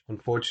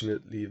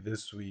Unfortunately,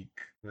 this week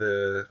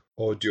the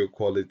audio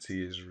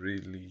quality is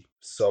really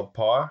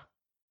subpar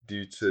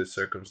due to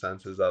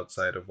circumstances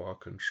outside of our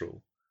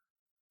control.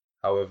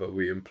 However,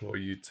 we implore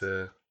you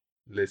to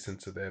listen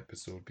to the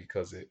episode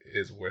because it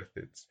is worth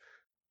it.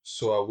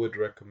 So I would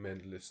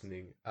recommend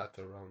listening at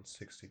around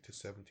 60 to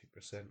 70%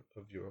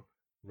 of your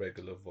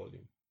regular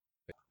volume.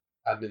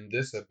 And in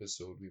this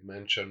episode, we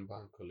mentioned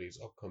Bankole's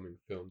upcoming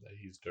film that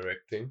he's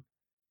directing,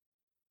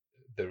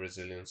 The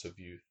Resilience of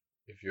Youth.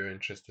 If you're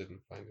interested in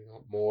finding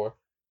out more,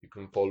 you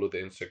can follow the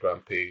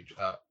Instagram page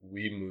at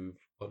WeMove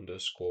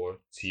underscore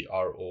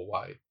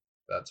TROY.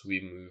 That's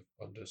WeMove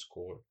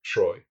underscore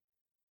Troy.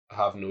 I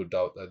have no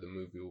doubt that the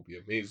movie will be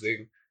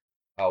amazing.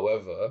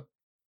 However,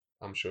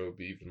 I'm sure it would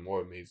be even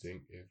more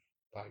amazing if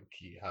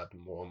Banky had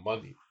more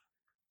money.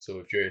 So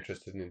if you're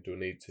interested in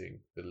donating,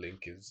 the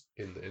link is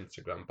in the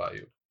Instagram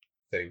bio.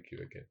 Thank you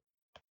again.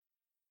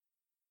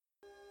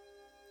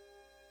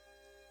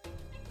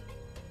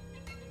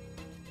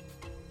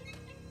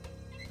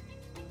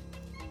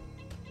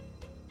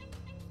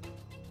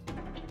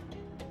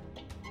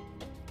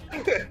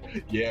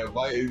 Yeah,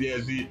 but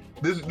yeah, see,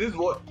 this is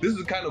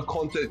the kind of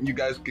content you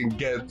guys can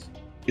get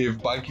if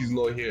Banky's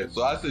not here.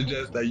 So I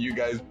suggest that you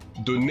guys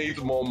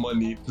donate more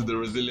money to the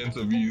Resilience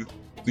of Youth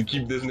to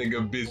keep this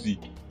nigga busy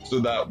so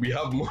that we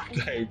have more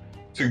time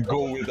to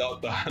go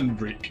without the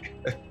handbrake.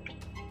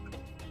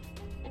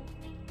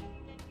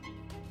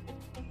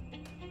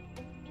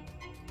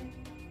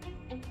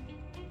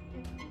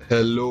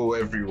 Hello,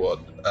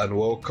 everyone, and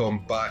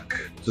welcome back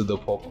to the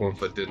Popcorn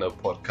for Dinner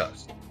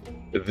podcast.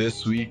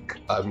 This week,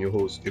 I'm your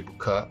host,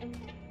 Ibuka,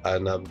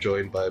 and I'm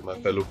joined by my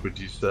fellow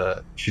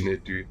producer,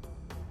 Chinedu.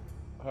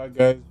 Hi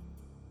guys.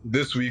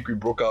 This week, we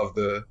broke out of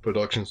the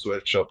production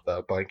sweatshop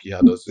that Banky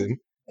had us in.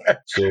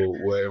 So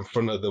we're in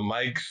front of the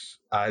mics,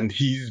 and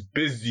he's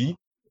busy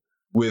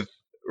with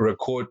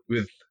recording,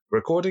 is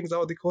that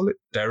what they call it?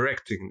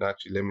 Directing,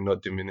 actually, let me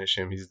not diminish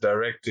him. He's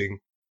directing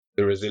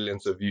The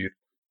Resilience of Youth.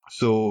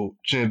 So,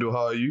 Chinedu,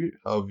 how are you?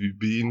 How have you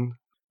been?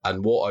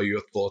 And what are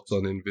your thoughts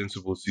on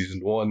Invincible season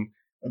one?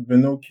 I've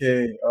been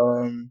okay.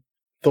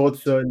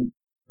 Thoughts on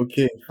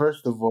okay.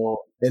 First of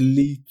all,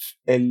 elite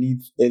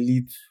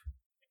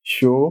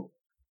show.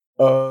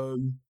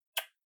 Um,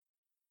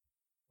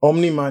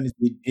 Omni-Man is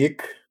a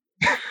dick.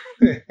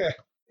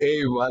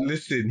 Hey man,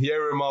 listen,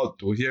 hear him out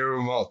though, hear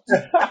him out.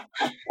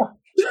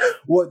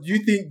 What do you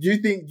think? Do you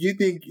think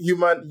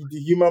the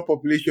human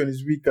population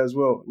is weak as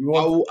well? You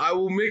want? I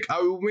will make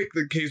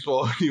the case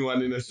for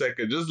anyone in a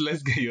second. Just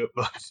let's get your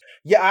thoughts.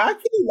 Yeah, I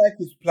actually like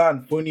his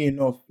plan. Funny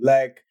enough,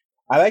 like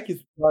I like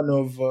his plan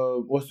of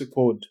what's it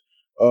called?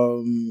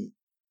 Um,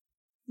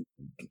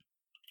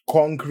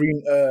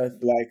 Conquering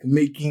Earth, like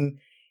making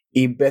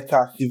a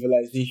better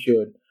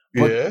civilization.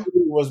 But the Yeah. way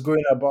he was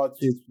going about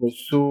it was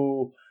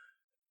so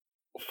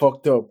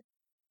fucked up.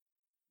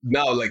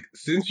 Now, like,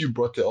 since you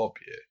brought it up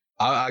here,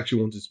 I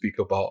actually want to speak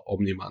about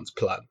Omni-Man's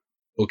plan.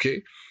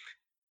 Okay?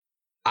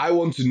 I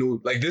want to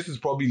know, like, this is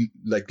probably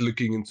like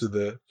looking into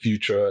the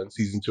future and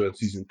season two and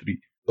season three.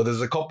 But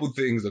there's a couple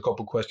things, a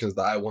couple questions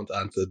that I want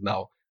answered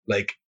now.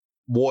 Like,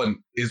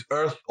 one, is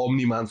Earth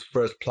Omni-Man's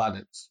first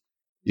planet?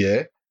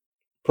 Yeah.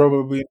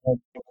 Probably not.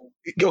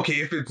 Okay,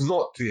 if it's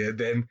not, yeah,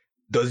 then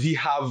does he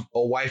have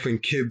a wife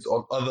and kids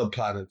on other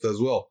planets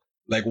as well?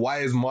 Like, why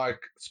is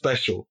Mark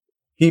special?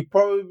 He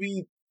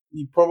probably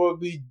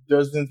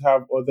doesn't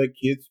have other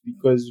kids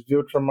because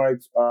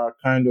Viltrumites are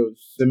kind of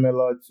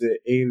similar to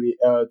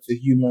to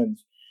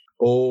humans.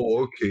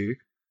 Oh, okay.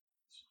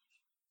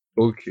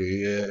 Okay,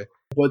 yeah.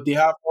 But they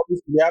have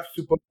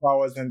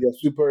superpowers and they're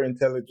super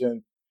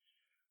intelligent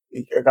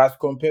as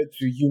compared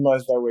to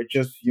humans that were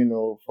just,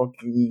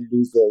 fucking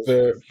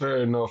losers. Fair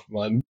enough,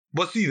 man.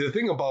 But see, the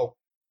thing about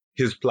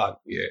his plan,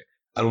 yeah,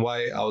 and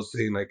why I was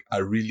saying, like, I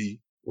really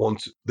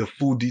want the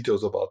full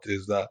details about it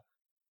is that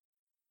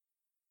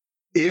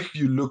if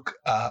you look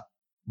at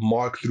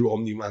Mark through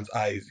Omni-Man's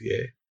eyes,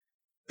 yeah,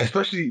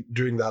 especially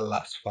during that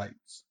last fight,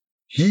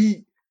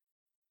 he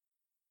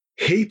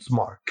hates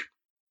Mark.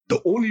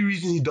 The only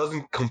reason he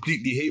doesn't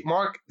completely hate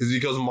Mark is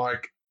because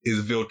Mark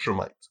is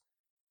Viltrumite.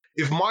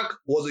 If Mark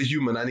was a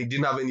human and he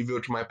didn't have any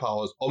Viltrumite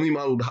powers,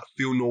 Omni-Man would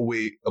feel no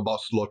way about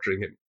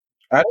slaughtering him.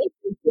 I don't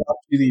think so,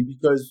 actually,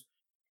 because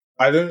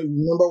I don't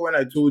remember when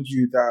I told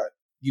you that,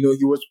 he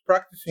was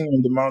practicing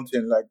on the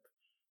mountain, like,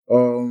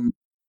 um,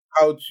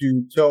 how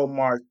to tell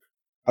Mark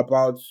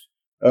about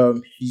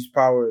his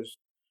powers.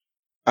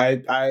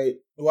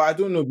 Well, I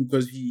don't know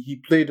because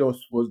he played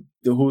us for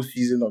the whole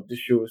season of the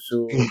show,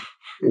 so he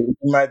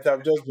might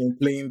have just been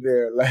playing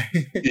there,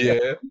 like.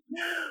 Yeah.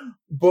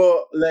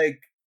 But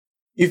like,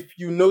 if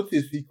you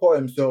notice, he called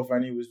himself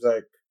and he was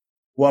like,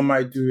 "What am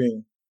I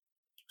doing?"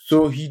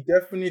 So he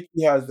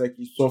definitely has like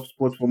a soft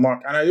spot for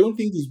Mark, and I don't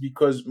think it's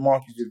because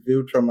Mark is a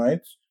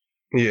Viltrumite.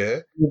 Yeah.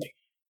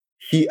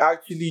 He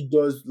actually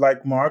does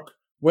like Mark.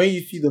 When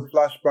you see the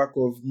flashback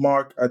of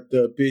Mark at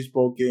the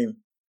baseball game,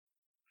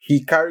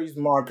 he carries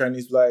Mark and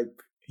he's like,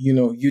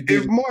 you If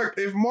did.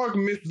 Mark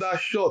missed that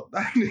shot,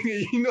 that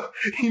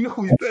nigga,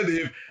 we said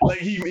if like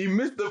he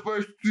missed the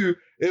first two.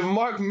 if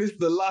Mark missed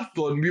the last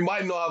one, we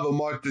might not have a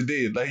Mark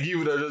today. Like he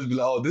would have just be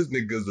like, "Oh, this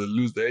nigga's a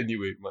loser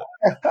anyway,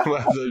 man.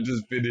 Might as well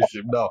just finish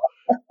him now."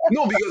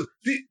 No, because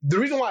see, the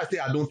reason why I say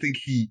I don't think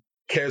he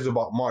cares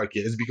about Mark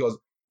is because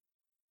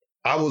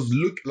I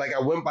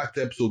went back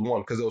to episode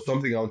 1 because there was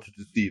something I wanted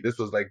to see. This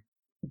was like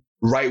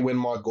right when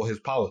Mark got his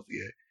powers.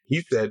 Yeah,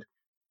 he said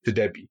to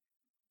Debbie,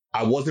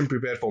 "I wasn't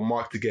prepared for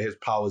Mark to get his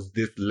powers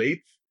this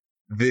late.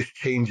 This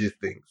changes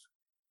things."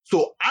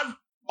 So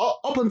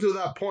up until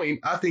that point,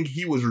 I think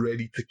he was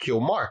ready to kill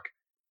Mark,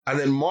 and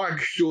then Mark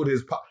showed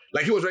his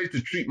like he was ready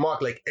to treat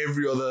Mark like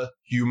every other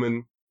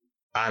human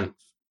ant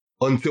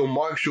until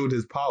Mark showed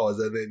his powers,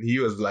 and then he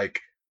was like,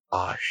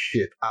 "Ah,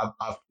 shit, I've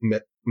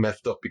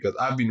messed up because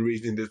I've been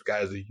raising this guy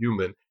as a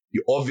human.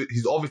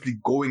 He's obviously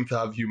going to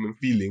have human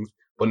feelings,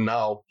 but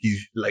now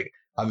he's like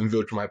having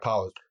Viltrumite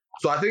powers."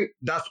 So I think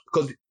that's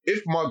because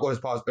if Mark got his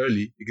powers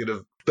early, he could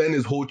have spent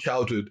his whole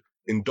childhood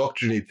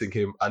indoctrinating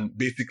him and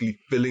basically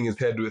filling his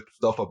head with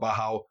stuff about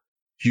how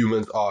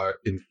humans are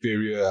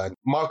inferior, and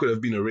Mark would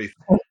have been erased.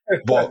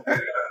 But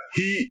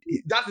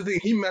that's the thing,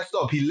 he messed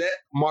up. He let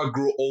Mark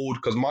grow old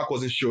because Mark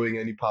wasn't showing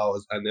any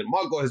powers, and then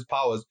Mark got his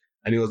powers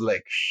and he was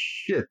like,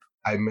 shit,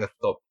 I messed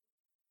up.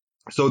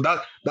 So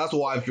that's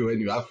what I feel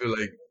anyway. I feel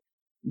like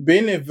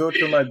Being a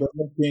Viltrumite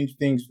doesn't change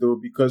things though,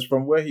 because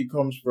from where he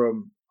comes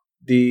from,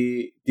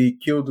 they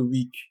kill the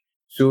weak.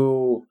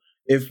 So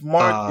if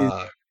Mark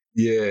is,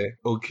 yeah,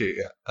 okay,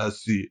 yeah, I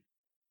see.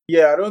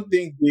 yeah, I don't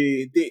think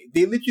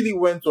they literally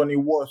went on a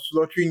war,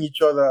 slaughtering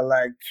each other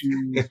like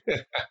to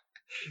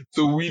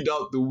To weed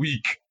out the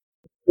weak.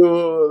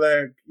 so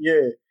like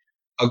yeah,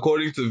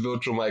 According to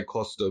Viltrumite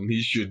custom,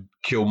 he should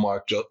kill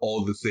Mark just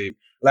all the same.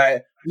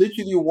 like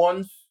literally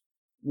once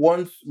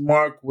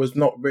Mark was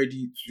not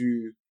ready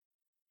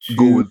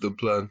Go to with the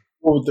plan.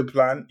 go with the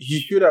plan, he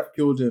should have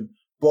killed him.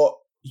 But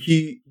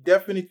he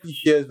definitely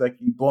shares like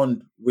a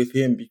bond with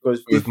him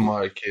because With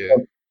Mark, yeah.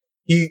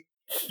 he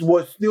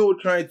was still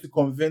trying to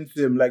convince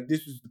him like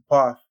this is the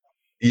path.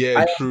 Yeah,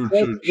 I true, am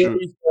true, true.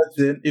 very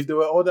certain if there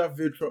were other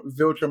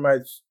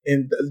Viltrumites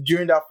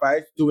during that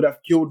fight, they would have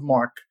killed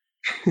Mark.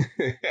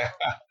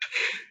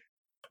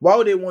 Why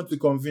would they want to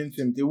convince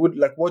him? They would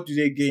like, what do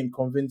they gain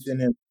convincing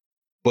him?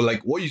 But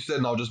like what you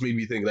said now just made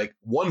me think like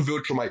one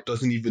Viltrumite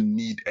doesn't even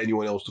need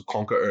anyone else to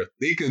conquer Earth.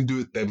 They can do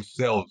it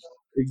themselves.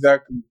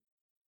 Exactly,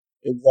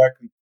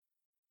 exactly.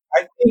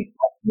 I think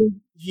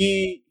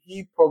he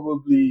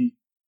probably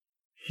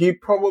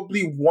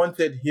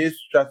wanted his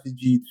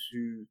strategy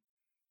to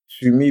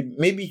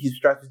maybe his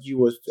strategy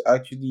was to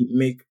actually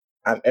make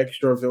an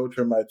extra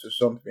Viltrumite or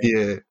something.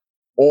 Yeah.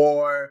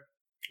 Or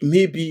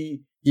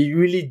maybe he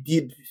really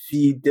did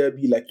see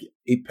Debbie like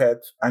a pet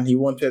and he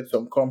wanted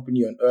some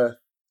company on Earth.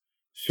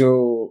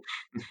 So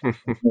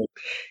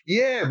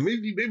Yeah,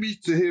 maybe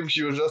to him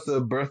she was just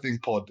a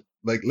birthing pod.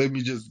 Like let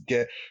me just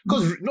get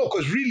because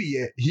really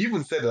yeah, he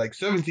even said like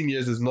 17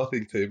 years is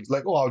nothing to him. It's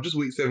like, oh, I'll just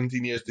wait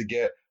 17 years to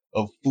get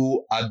a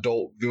full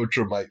adult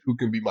Viltrumite who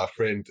can be my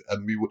friend,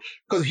 and we would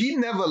because he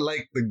never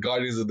liked the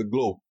Guardians of the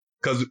Globe.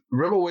 Because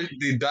remember when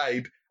they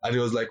died and he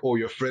was like, oh,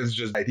 your friends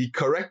just died. He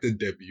corrected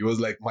Debbie. He was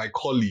like, my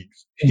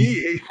colleagues.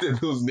 He hated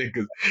those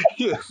niggas.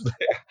 He was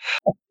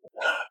like,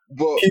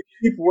 but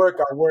keep work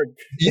at work.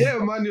 yeah,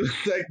 man, it was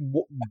like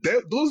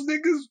those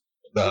niggas.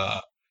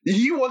 Nah,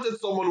 he wanted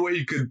someone where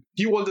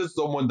he wanted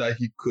someone that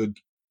he could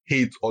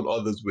hate on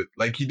others with.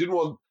 Like he didn't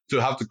want to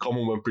have to come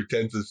home and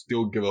pretend to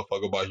still give a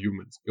fuck about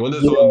humans. He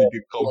wanted someone Yeah, that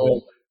could come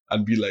home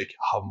and be like,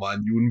 "Oh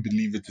man, you wouldn't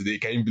believe it today.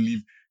 Can you believe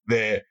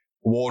the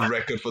world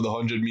record for the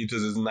 100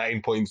 meters is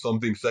 9 point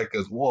something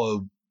seconds?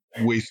 What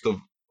a waste of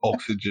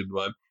oxygen,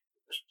 man."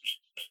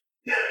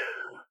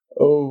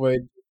 oh my.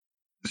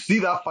 See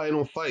that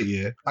final fight,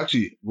 yeah?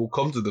 Actually, we'll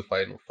come to the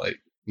final fight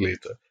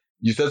later.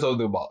 You said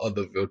something about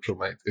other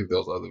Viltrumites, if there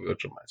was other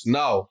Viltrumites.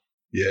 Now,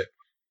 yeah,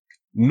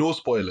 no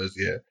spoilers,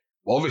 yeah.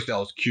 Obviously, I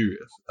was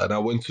curious, and I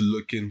went to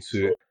look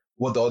into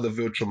what the other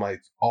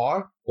Viltrumites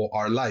are or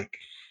are like,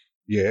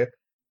 yeah.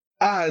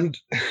 And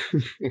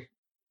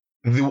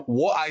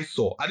what I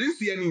saw, I didn't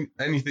see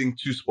anything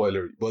too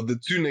spoilery, but the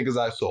two niggas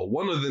I saw,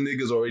 one of the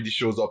niggas already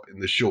shows up in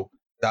the show.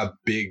 That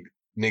big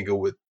nigga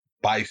with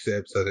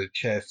biceps and a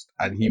chest,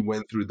 and he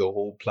went through the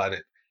whole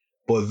planet.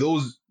 But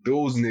those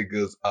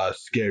niggas are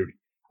scary.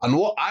 And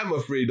what I'm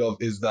afraid of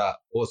is that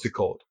what's it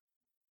called?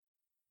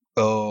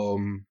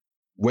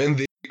 When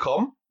they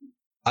come,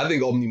 I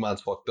think Omni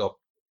Man's fucked up.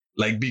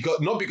 Like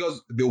because not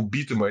because they'll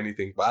beat him or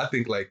anything, but I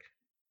think like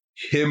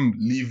him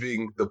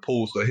leaving the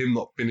post or him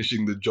not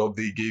finishing the job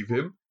they gave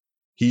him,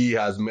 he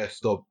has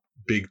messed up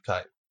big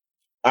time.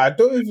 I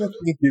don't even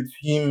think it's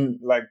him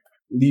like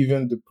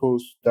leaving the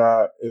post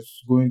that is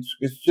going to.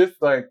 It's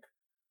just like,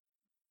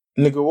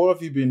 nigga, what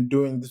have you been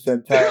doing this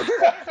entire?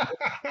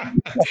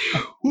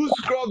 Who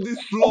scrubbed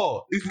this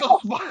floor? It's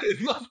not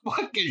it's not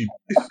sparking.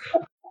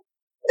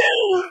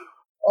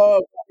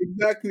 Oh,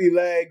 exactly.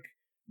 Like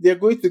they're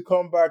going to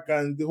come back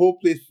and the whole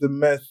place is a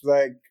mess.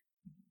 Like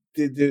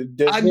there's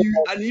no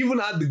And you even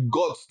had the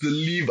guts to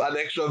leave an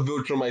extra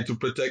Viltrumite to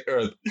protect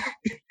Earth.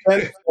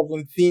 10,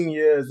 17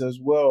 years as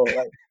well.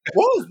 Like,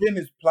 what has been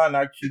his plan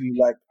actually?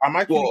 Like, I'm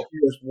actually Well,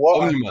 curious.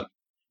 What? Omni-Man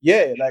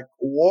Yeah, like,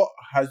 what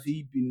has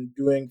he been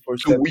doing for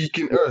to 7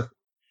 weaken years? Earth.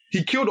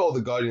 He killed all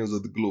the Guardians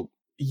of the Globe.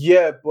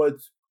 Yeah, but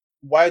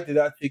why did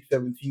that take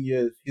 17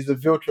 years? He's a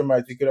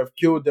Viltrumite. He could have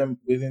killed them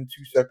within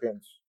 2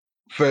 seconds.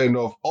 Fair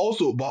enough.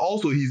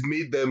 Also, he's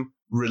made them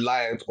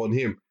reliant on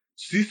him.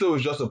 Cecil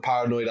is just a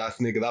paranoid ass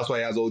nigga. That's why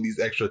he has all these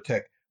extra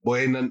tech.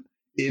 But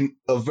in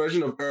a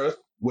version of Earth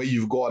where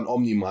you've got an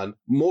Omni-Man,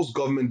 most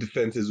government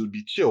defenses would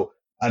be chill.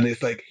 And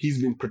it's like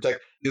he's been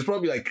protected. It's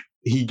probably like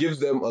he gives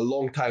them a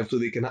long time so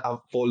they can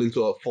fall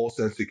into a false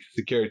sense of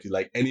security.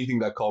 Like anything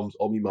that comes,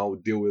 Omni-Man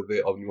will deal with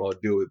it. Omni-Man will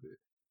deal with it.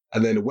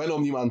 And then when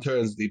Omni-Man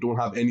turns, they don't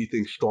have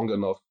anything strong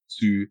enough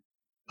to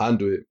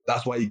handle it.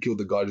 That's why he killed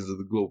the Guardians of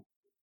the Globe.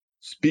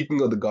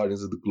 Speaking of the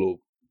Guardians of the Globe,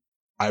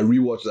 I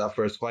rewatched that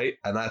first fight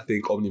and I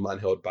think Omni-Man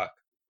held back.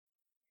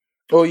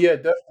 Oh yeah,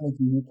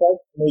 definitely.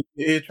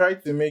 He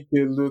tried to make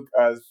it look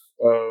as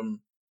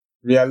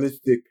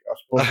realistic as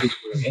possible.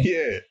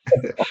 Yeah,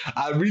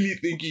 I really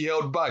think he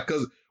held back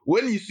because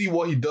when you see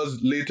what he does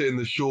later in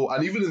the show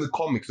and even in the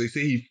comics, they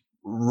say he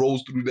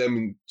rolls through them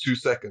in 2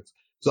 seconds.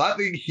 So I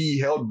think he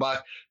held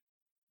back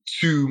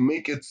to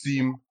make it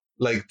seem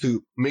like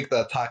to make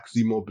the attack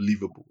seem more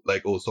believable.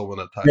 Like, oh, someone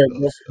Yeah, attacked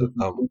us. I'm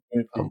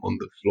definitely. on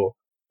the floor.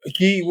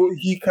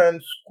 He can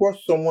squash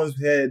someone's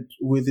head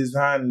with his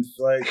hands.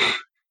 Like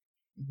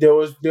there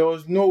was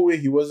no way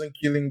he wasn't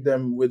killing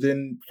them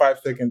within 5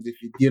 seconds if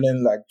he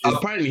didn't like just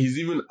Apparently, he's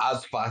even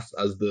as fast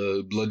as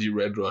the bloody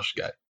Red Rush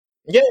guy.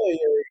 yeah.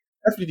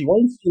 Definitely.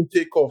 Once you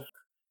take off,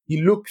 he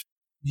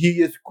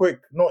is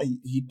quick. No,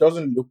 he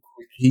doesn't look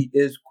quick. He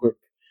is quick.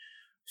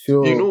 You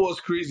So know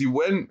what's crazy?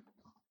 When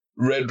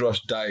Red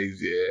Rush dies,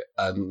 yeah,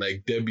 and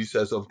like Debbie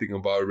says something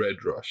about Red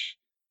Rush.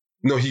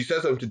 No, he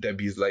says something to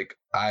Debbie. He's like,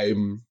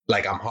 I'm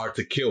hard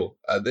to kill.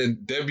 And then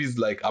Debbie's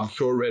like, I'm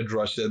sure Red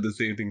Rush said the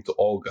same thing to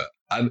Olga.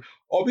 And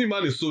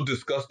Omni-Man is so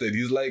disgusted.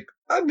 He's like,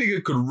 that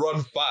nigga could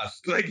run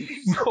fast. Like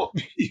he's not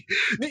me.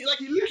 Like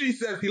he literally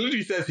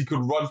says he could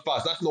run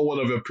fast. That's not one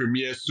of her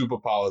premier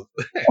superpowers.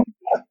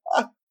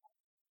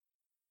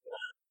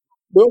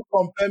 don't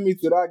compare me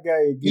to that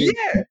guy again.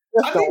 Yeah.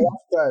 That's I the think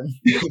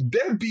last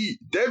time.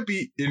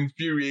 Debbie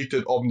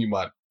infuriated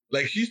Omni-Man.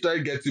 Like she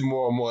started getting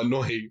more and more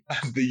annoying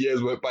as the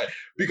years went by.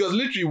 Because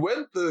literally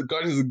when the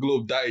Guardians of the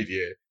Globe died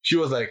here, she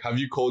was like, have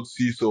you called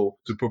Cecil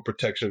to put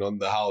protection on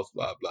the house,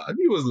 blah blah. And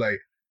he was like,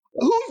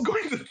 who's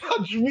going to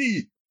touch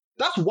me?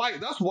 That's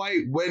why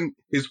when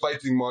he's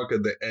fighting Mark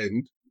at the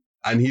end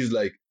and he's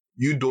like,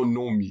 you don't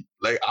know me.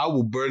 Like I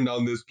will burn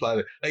down this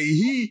planet. Like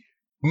he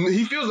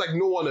feels like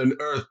no one on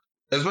earth,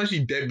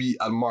 especially Debbie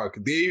and Mark,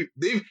 he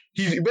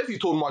basically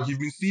told Mark, you've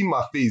been seeing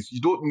my face.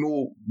 You don't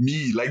know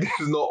me. Like, this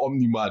is not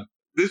Omni-Man.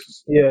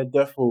 Yeah,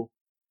 definitely.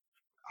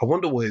 I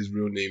wonder what his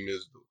real name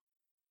is, though.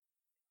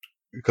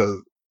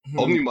 Because Hmm.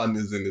 Omni-Man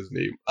is in his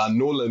name, and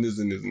Nolan is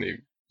in his name.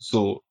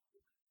 So,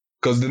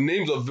 because the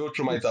names of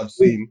Viltrumites I've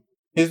seen,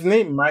 His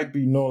name might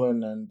be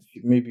Nolan, and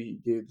maybe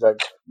he did like.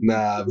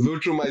 nah,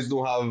 Viltrumites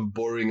don't have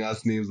boring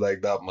ass names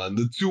like that, man.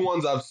 The two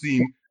ones I've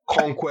seen,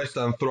 Conquest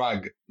and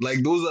Thrag,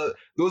 like those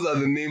are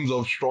the names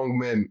of strong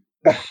men.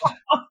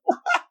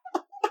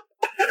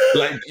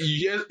 Like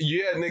you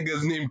hear a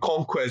nigga's name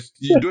Conquest.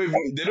 They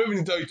don't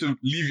even tell you to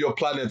leave your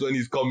planet when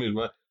he's coming,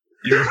 man.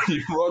 You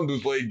run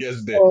before he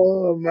gets there.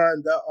 Oh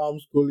man, that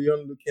arms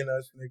Leon looking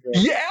ass nigga.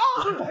 Yeah,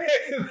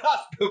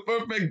 that's the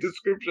perfect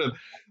description.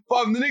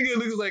 Fam, the nigga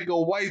looks like a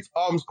white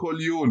arms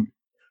Corleone.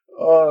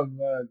 Oh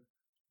man,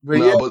 but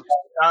yeah, Nah,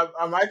 but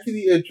I'm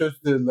actually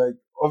interested. Like,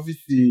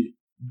 obviously,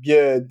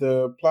 yeah,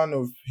 the plan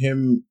of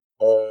him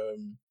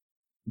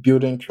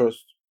building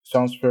trust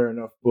sounds fair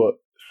enough, but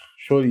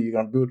surely you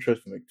can build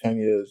trust in like 10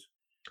 years.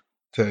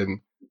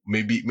 10,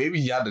 maybe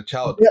he had a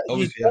child. Yeah, he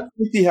Obviously, yeah.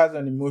 definitely has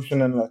an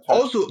emotional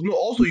attachment.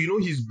 Also, you know,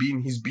 he's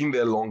been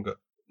there longer.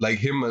 Like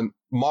him and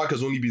Mark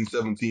has only been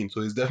 17,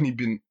 so he's definitely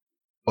been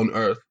on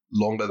Earth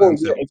longer Oh than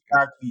yeah,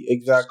 17.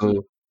 exactly.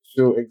 So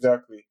So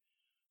exactly.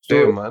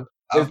 So damn, man.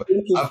 it's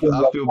interesting. I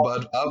Like, feel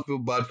bad. I feel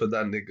bad for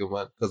that nigga,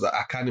 man, because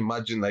I can't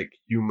imagine like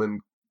human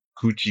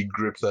coochie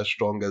grips as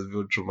strong as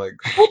Viltrumite.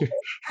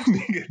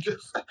 nigga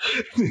just,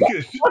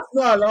 nigga, that's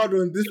not allowed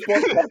on this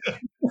podcast.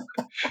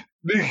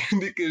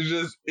 nigga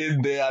just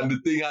in there, and the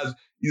thing has,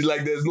 he's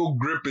like, there's no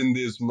grip in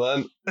this,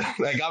 man.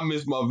 Like I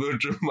miss my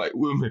Viltrumite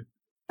women.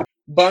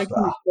 Banky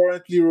is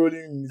currently rolling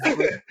in his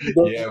grave. He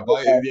doesn't Yeah, know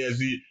but that. yeah,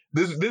 see,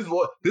 this is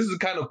the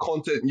kind of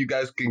content you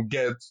guys can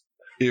get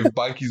if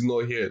Banky's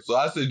not here. So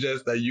I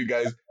suggest that you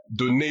guys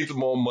donate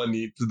more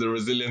money to the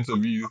Resilience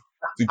of Youth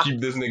to keep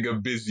this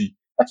nigga busy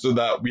so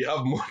that we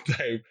have more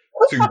time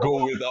to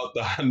go without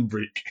the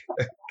handbrake.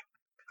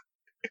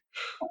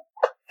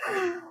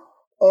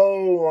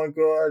 Oh my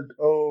god!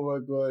 Oh my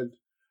god!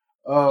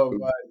 Oh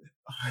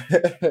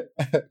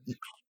man!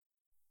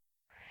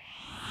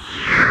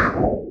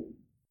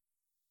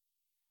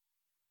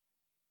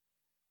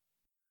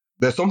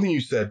 There's something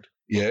you said,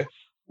 yeah,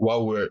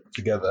 while we're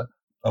together.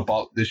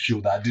 about this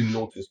show that I didn't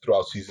notice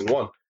throughout season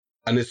one.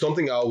 And it's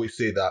something I always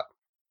say that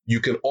you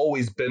can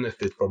always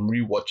benefit from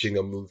rewatching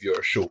a movie or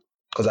a show.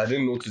 Because I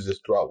didn't notice this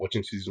throughout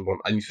watching season one.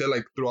 And you said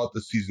like throughout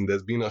the season,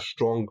 there's been a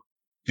strong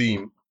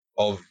theme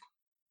of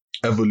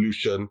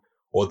evolution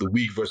or the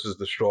weak versus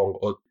the strong.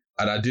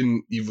 And I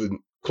didn't even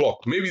clock.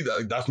 Maybe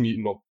that's me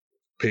not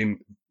paying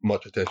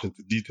much attention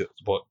to details.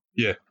 But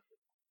yeah,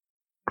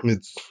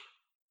 it's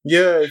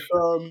Yeah,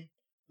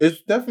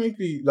 it's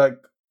definitely like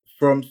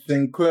from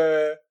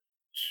Sinclair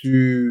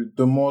to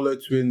the Moller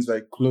twins,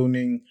 like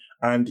cloning,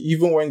 and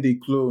even when they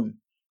clone,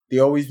 they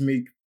always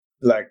make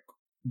like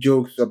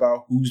jokes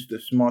about who's the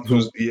smarter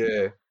one.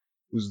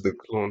 who's the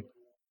clone.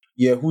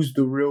 Yeah, who's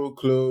the real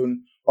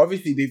clone.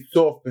 Obviously, they've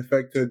sort of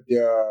perfected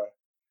their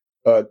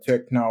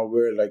tech now,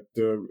 where like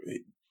the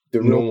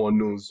No real one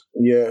knows.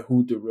 yeah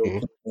who the real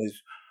clone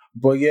is.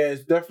 But yeah,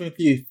 it's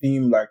definitely a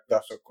theme like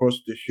that's across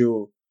the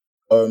show.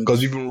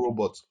 Because even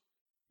robots.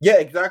 Yeah,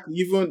 exactly.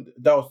 Even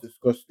that was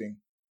disgusting.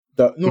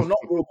 No, not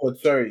robot.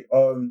 Sorry.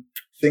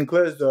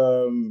 Sinclair's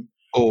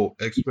Oh,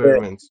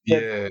 experiments.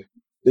 Yeah.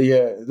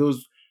 yeah.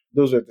 Those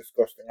are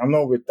disgusting. I'm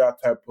not with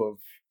that type of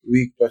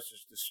weak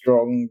versus the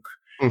strong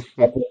type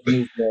of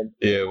movement.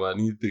 Yeah, man.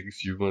 He thinks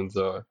humans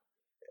are.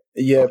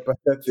 Yeah,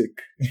 pathetic.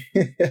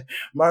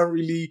 Man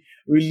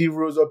really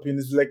rose up in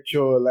his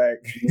lecture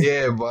like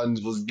Yeah, man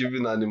was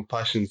giving an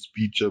impassioned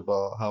speech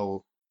about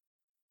how.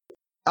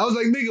 I was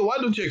like, nigga, why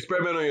don't you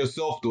experiment on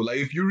yourself though? Like,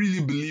 if you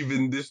really believe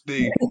in this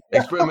thing,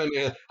 experiment.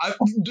 I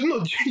do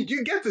not.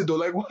 You get it though.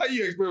 Like, why are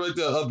you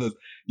experimenting on others?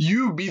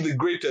 You be the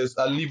greatest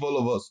and leave all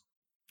of us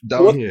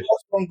down here.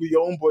 what's wrong with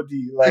your own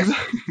body? Like,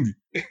 Exactly.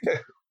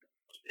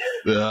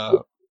 Yeah.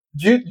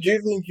 do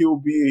you think he'll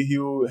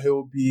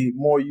be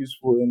more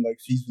useful in like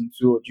season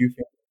 2, or do you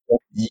think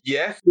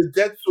Yes. the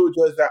dead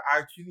soldiers are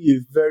actually a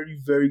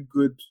very, very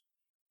good,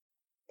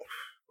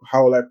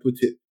 how will I put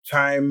it,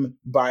 time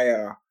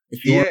buyer.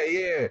 If you want,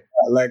 Yeah.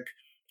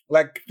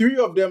 like 3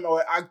 of them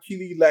are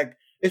actually like,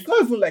 it's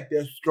not even like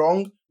they're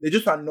strong, they're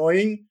just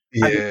annoying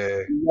and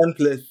Yeah.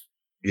 relentless.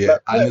 Yeah.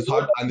 Like, And it's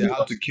hard, and they're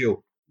hard to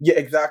kill. yeah,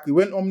 exactly.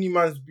 When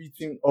Omni-Man's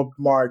beating up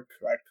Mark,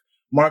 like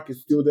Mark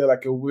is still there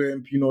like a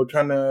wimp,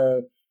 trying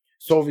to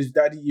solve his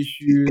daddy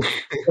issues.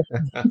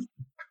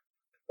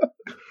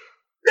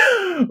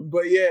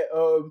 But yeah,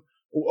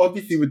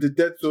 obviously with the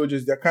dead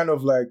soldiers, they're kind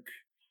of like,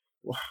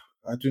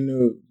 I don't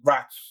know,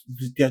 rats.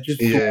 They're just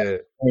so Yeah.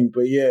 annoying.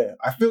 But yeah,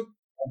 I feel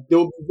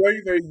they'll be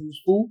very, very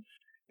useful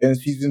in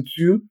season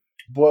 2.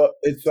 But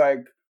it's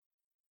like,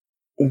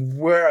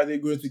 where are they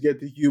going to get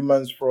the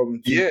humans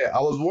from? Yeah,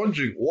 I was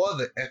wondering what are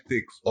the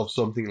ethics of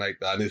something like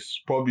that. And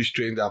it's probably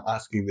strange that I'm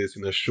asking this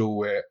in a show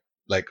where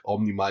like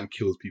Omni-Man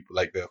kills people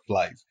like they're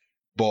flies.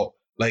 But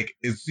like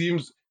it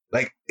seems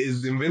like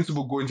is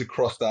Invincible going to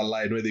cross that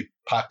line where they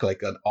pack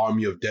like an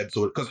army of dead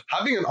soldiers? Because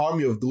having an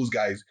army of those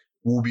guys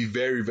will be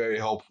very, very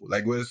helpful.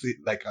 Like let's say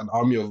like an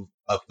army of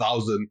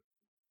 1,000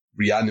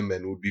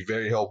 Reanimen would be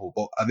very helpful.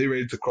 But are they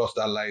ready to cross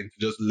that line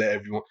to just let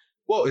everyone?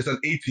 Well, it's an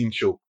 18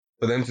 show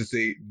for them to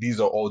say these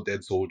are all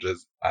dead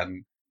soldiers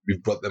and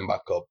we've brought them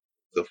back up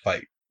to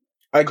fight.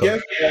 I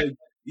guess like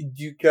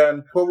you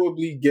can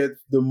probably get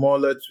the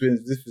Moller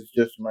twins. This is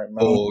just my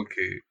mouth. Oh,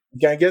 okay. You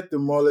can get the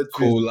Moller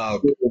twins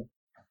Collab.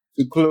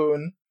 to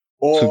clone,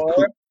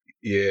 or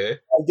Yeah.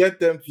 get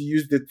them to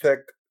use the tech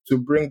to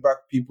bring back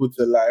people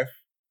to life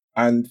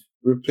and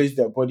replace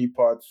their body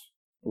parts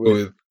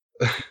with.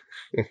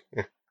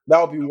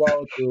 That would be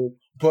wild though.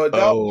 But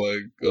that Oh my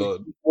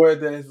god. where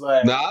there's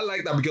like, Now I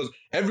like that because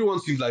everyone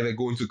seems like they're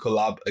going to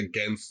collab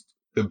against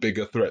the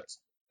bigger threats.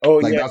 oh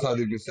Like yeah, that's how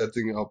they've been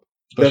setting it up,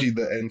 especially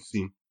the end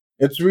scene.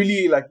 it's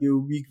really like a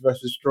weak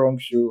versus strong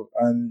show,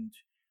 and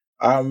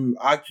I'm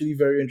actually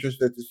very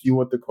interested to see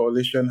what the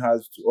coalition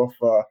has to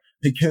offer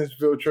against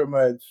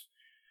Viltrumites.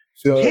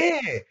 So Yeah.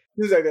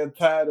 seems like they're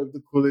tired of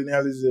the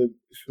colonialism.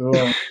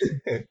 So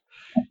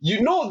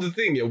You know the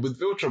thing, yeah, with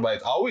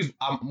Viltrumites,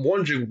 I'm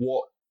wondering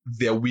what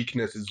their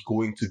weakness is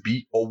going to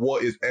be, or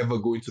what is ever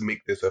going to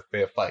make this a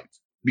fair fight.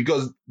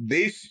 Because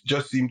they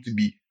just seem to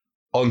be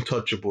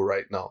untouchable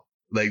right now.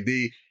 Like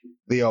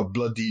they are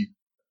bloody.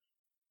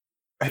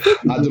 I think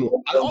I don't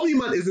know. And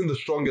Omni-Man isn't the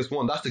strongest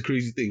one. That's the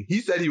crazy thing.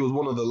 He said he was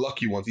one of the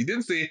lucky ones. He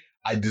didn't say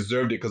I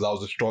deserved it because I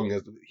was the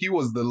strongest. He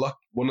was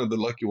one of the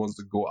lucky ones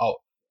to go out.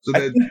 So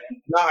that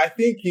I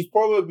think he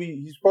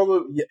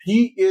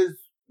is.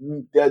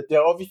 There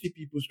are obviously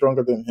people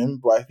stronger than him,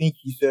 but I think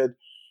he said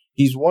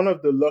he's one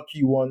of the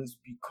lucky ones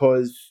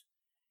because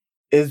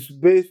it's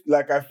based,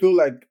 like, I feel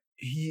like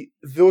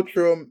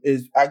Viltrum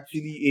is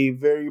actually a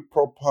very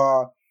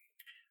proper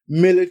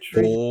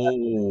military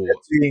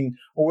thing,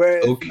 where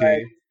it's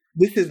like,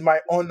 this is my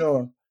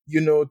honor,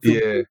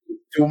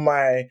 to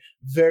my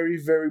very,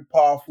 very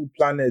powerful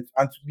planet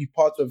and to be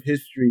part of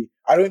history.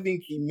 I don't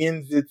think he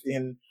means it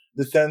in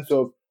the sense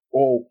of,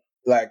 oh,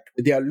 like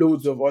there are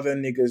loads of other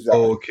niggas that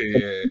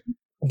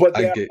but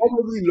there are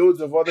probably loads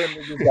of other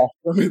niggas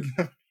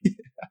that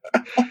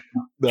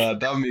Nah,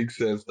 that makes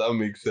sense.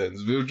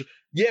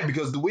 Yeah,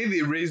 because the way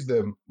they raise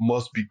them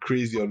must be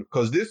crazy. On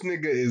because this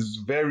nigga is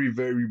very,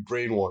 very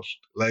brainwashed.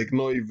 Like,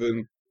 not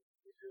even.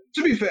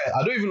 To be fair,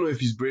 I don't even know if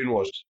he's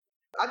brainwashed.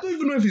 I don't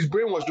even know if he's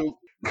brainwashed though.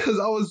 Because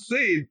I was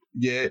saying,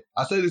 yeah,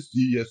 I said this to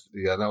you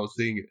yesterday, and I was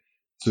saying it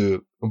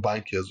to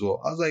Banky as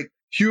well. I was like,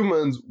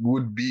 humans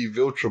would be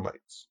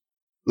Viltrumites.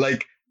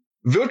 Like,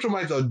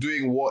 Viltrumites are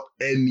doing what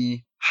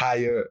any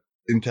higher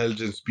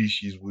intelligent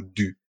species would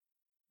do.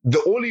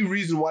 The only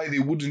reason why they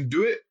wouldn't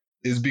do it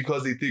is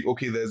because they think,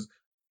 okay, there's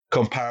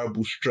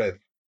comparable strength.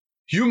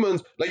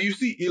 Humans, like you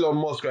see Elon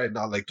Musk right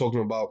now, like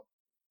talking about,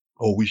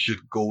 oh, we should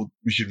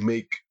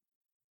make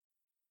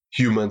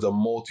humans a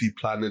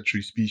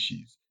multi-planetary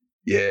species.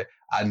 Yeah,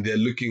 and they're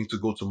looking to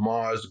go to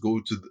Mars, go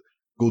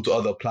to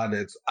other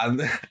planets,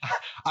 and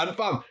and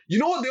fam, you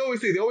know what they always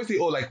say? They always say,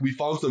 "Oh, like we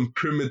found some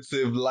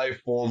primitive life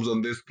forms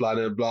on this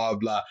planet." Blah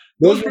blah.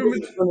 Those Those niggas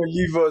primitive. are gonna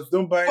leave us.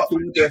 Don't buy into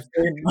what they're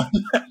saying, man.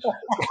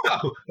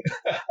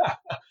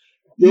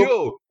 They'll put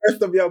Yo, the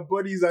rest of their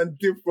bodies and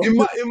dip from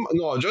the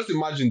no, just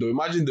imagine though.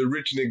 Imagine the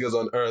rich niggas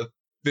on Earth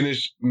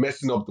finish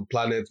messing up the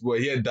planet. We're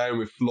here dying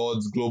with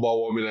floods, global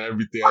warming, and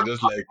everything. And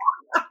just like,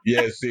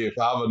 yeah, safe.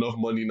 I have enough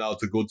money now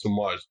to go to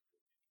Mars.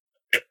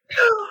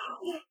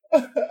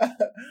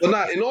 But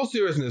now, in all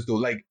seriousness, though,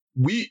 like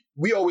we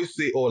always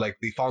say, oh, like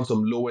they found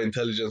some lower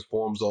intelligence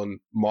forms on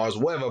Mars,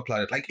 whatever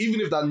planet. Like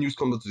even if that news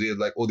comes out today, it's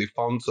like, oh, they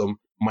found some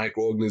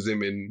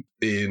microorganism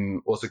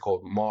in what's it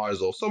called,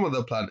 Mars or some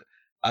other planet,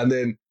 and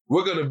then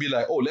we're gonna be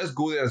like, oh, let's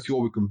go there and see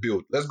what we can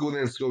build. Let's go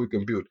there and see what we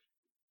can build.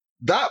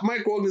 That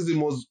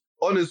microorganism was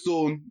on its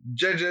own,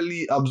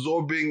 gingerly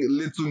absorbing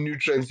little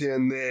nutrients here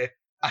and there,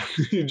 and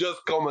you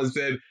just come and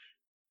said,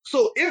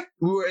 so if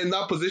we were in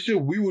that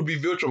position, we would be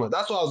Viltrum.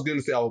 That's what I was going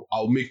to say.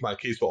 I'll make my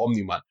case for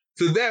Omni-Man.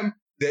 To them,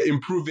 they're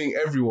improving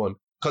everyone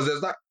because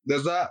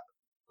there's that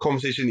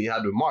conversation he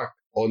had with Mark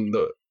on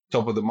the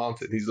top of the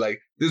mountain. He's like,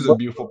 "This is a But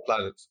beautiful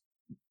planet."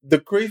 the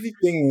crazy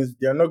thing is,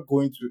 they're not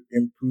going to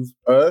improve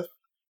Earth.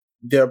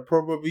 They're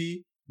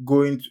probably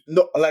going to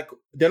no, like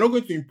they're not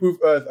going to improve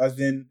Earth, as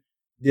in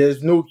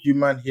there's no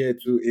human here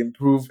to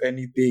improve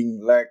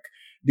anything. Like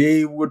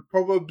they would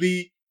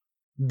probably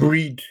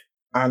breed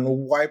and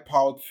wipe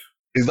out.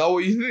 Is that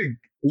what you think?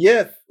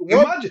 Yes,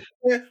 what?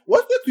 Imagine,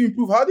 What's there to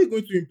improve? How are they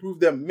going to improve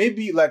them?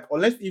 Maybe like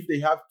unless if they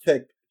have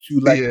tech to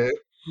like yeah.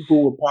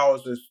 people with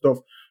powers and stuff.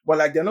 But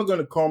like they're not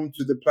gonna come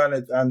to the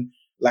planet and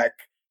like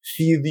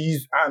see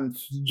these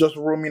ants just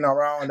roaming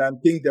around and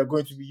think they're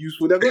going to be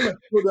useful. They're gonna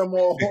kill them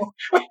all.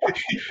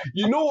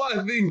 You know what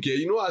I think? Yeah,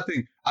 you know what I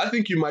think? I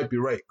think you might be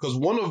right because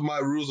one of my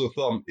rules of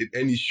thumb in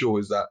any show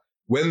is that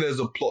when there's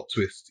a plot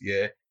twist,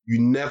 yeah, you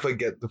never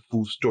get the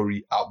full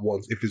story at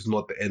once if it's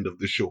not the end of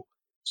the show.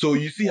 So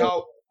you see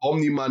how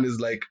Omni Man is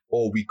like,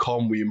 oh, we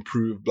come, we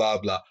improve, blah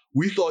blah.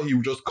 We thought he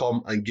would just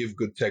come and give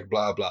good tech,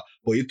 blah blah,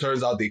 but it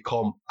turns out they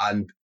come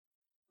and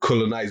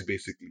colonize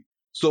basically.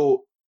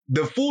 So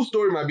the full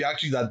story might be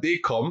actually that they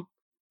come,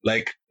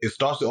 like it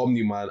starts with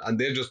Omni Man, and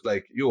they're just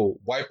like, yo,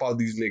 wipe out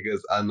these niggas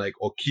and like,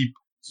 or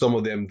some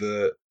of them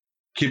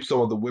keep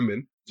some of the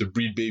women to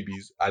breed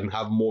babies and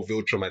have more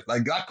Viltrumites.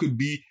 Like that could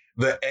be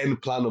the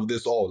end plan of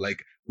this all.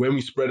 Like when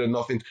we spread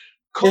enough in,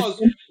 There's cause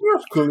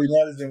serious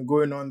colonialism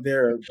going on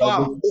there.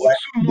 fam, oh,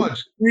 too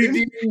much.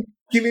 Breeding,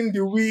 killing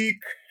the weak.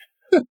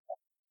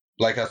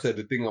 Like I said,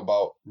 the thing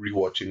about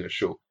rewatching a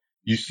show,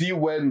 you see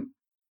when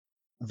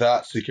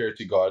that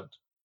security guard,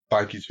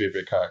 Banky's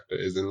favorite character,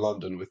 is in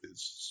London with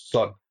his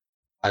son,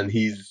 and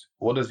he's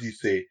what does he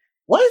say?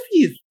 Why is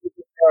he his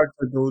favorite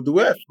character though? The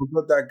way I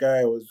forgot that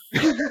guy was.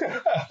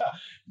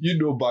 You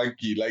know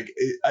Banky, like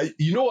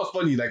you know what's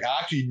funny? Like I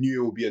actually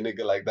knew it would be a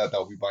nigga like that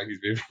would be Banky's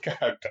favorite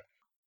character,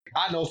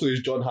 and also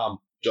it's John Hamm.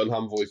 John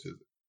Hamm voices.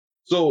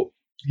 So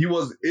he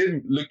was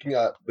in looking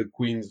at the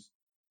Queen's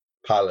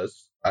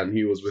palace, and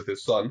he was with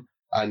his son,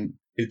 and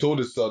he told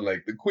his son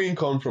like the Queen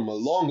comes from a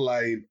long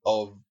line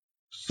of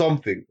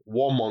something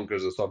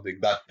warmongers or something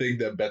that think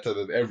they're better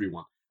than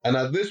everyone. And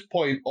at this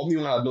point,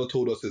 Omni-Man had not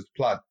told us his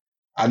plan.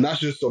 And that's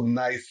just some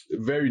nice,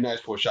 very nice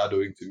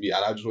foreshadowing to me.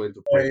 And I just wanted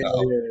to Oh point yeah,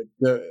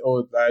 that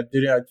out. yeah. I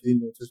didn't actually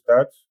notice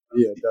that.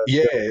 Yeah,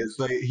 Yeah, it's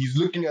like he's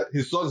looking at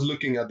his son's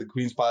looking at the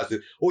Queen's palace.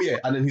 Oh yeah,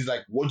 and then he's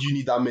like, "What do you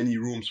need that many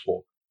rooms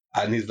for?"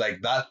 And he's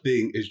like, "That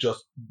thing is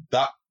just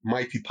that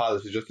mighty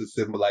palace is just to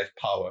symbolize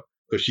power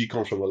because she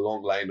comes from a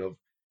long line of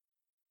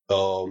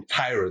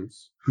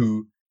tyrants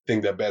who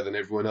think they're better than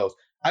everyone else."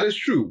 And it's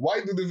true. Why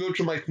do the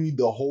Viltrumites need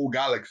the whole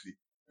galaxy?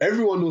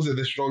 Everyone knows they're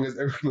the strongest.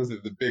 Everyone knows they're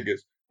the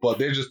biggest. But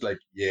they're just like,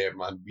 yeah,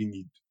 man,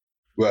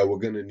 we're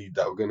gonna need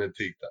that. We're gonna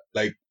take that.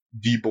 Like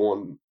Debo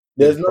on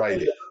there's not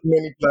Friday.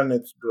 many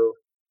planets, bro.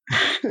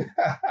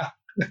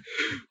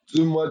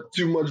 Too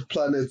much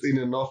planets in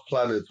enough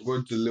planets.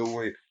 Word to Lil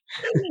Wayne.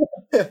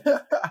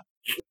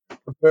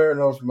 Fair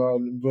enough,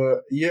 man.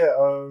 But yeah,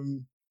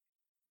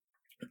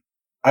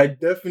 I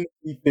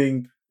definitely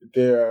think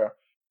they're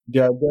they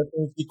are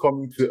definitely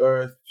coming to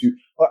Earth to.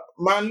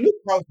 Man, look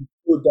how he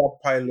killed that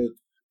pilot.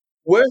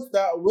 Where's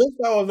that? Where's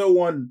that other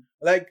one?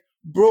 Like,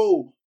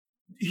 bro,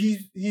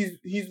 he's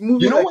You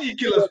moving know like when you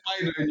kill a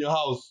spider in your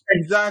house?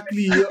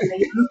 exactly. You're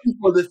looking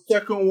for the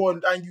second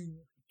one, and you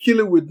kill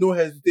it with no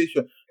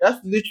hesitation.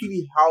 That's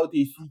literally how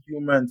they see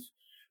humans.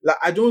 Like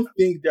I don't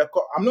think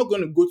I'm not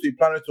going to go to a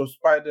planet of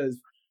spiders,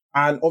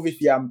 and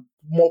obviously I'm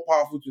more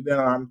powerful to them.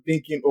 And I'm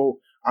thinking, oh,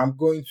 I'm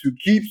going to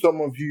keep some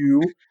of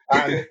you,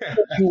 and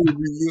you will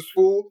be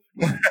useful.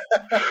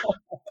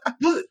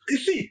 But you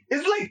see,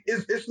 it's like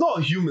it's not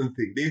a human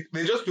thing.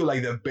 They just feel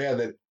like they're better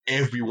than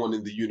everyone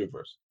in the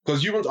universe.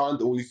 Because humans aren't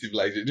the only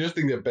civilized. They just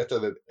think they're better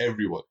than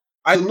everyone.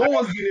 I, So no I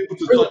one's been able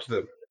to touch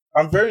them.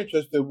 I'm very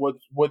interested what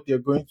they're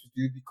going to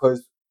do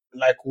because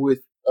like with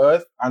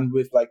Earth and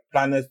with like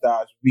planets that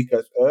are as weak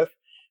as Earth,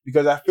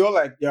 because I feel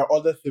like there are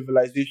other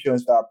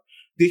civilizations that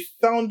they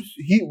sound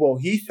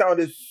he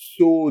sounded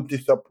so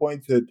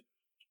disappointed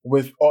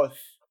with us.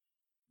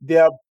 They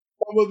are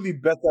probably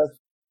better.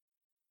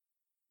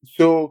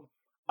 So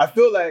I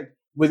feel like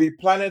with a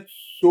planet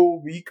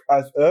so weak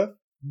as Earth,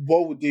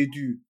 what would they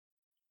do?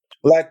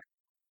 Like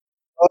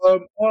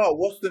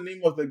what's the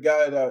name of the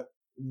guy that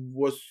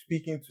was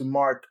speaking to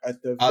Mark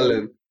at the very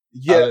Alan,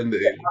 yeah Alan the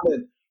alien.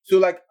 Alan. So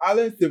like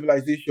Alan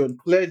civilization,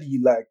 clearly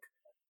like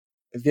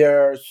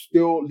they're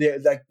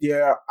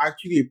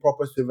actually a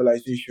proper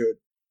civilization.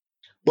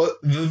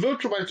 But the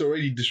Viltrumites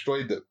already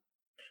destroyed them.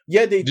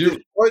 Yeah, they Do you,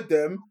 destroyed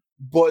them,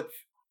 but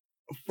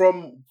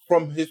from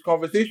his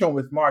conversation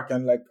with Mark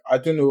and like I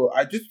don't know,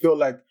 I just feel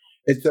like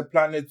it's a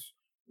planet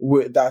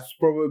that's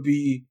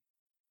probably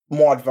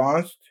more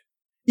advanced.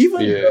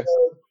 Even yeah.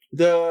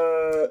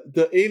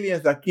 the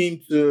aliens that came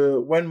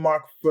to when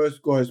Mark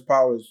first got his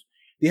powers,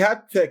 they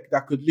had tech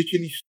that could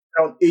literally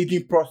slow down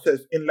aging process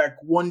in like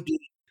 1 day.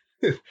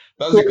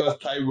 That's So because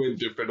time went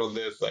different on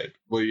their side.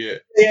 But yeah,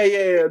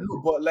 yeah.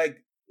 No, but like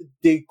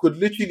they could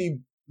literally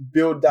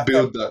build that type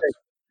of build that.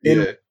 tech in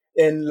Yeah.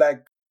 in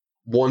like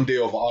 1 day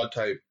of our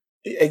time.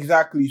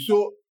 exactly.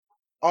 So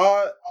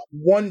our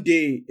 1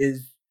 day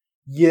is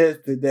years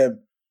to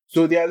them.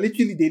 So they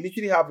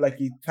literally have like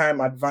a time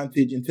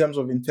advantage in terms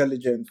of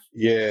intelligence.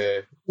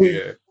 Yeah. So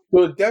Yeah.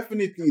 so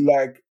definitely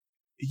like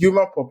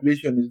human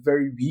population is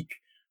very weak.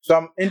 So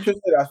I'm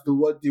interested as to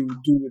what they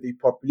would do with a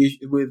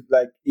population with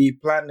like a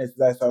planet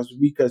that's as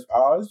weak as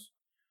ours.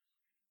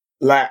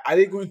 Like, are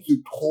they going to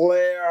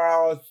clear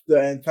out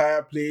the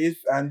entire place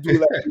and do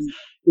like a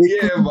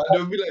Yeah, clean but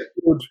they'll be like,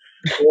 road?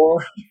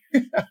 Or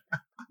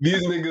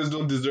these niggas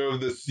don't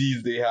deserve the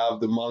seas they have,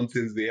 the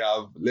mountains they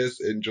have. Let's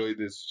enjoy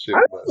this I shit,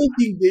 don't man.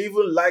 think they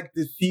even like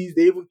the seas.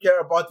 They even care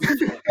about the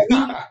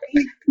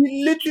seas.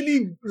 He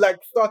literally like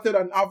started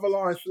an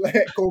avalanche like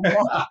on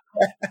Mars.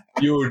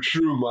 Yo,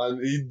 true, man.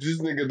 This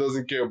nigga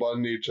doesn't care about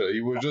nature.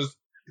 He was just,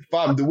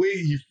 fam, the way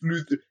he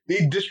flew through.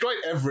 They destroyed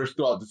Everest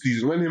throughout the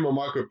season. When him and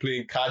Mark were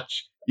playing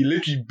catch, he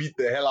literally beat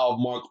the hell out of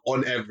Mark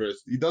on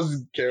Everest. He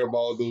doesn't care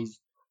about those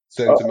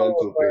Oh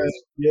sentimental man, things.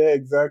 yeah,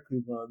 exactly,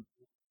 man.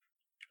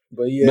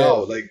 But yeah,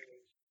 Now, like,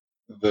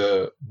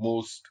 the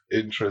most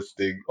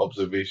interesting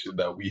observation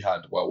that we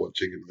had while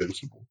watching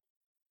Invincible.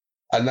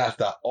 And that's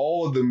that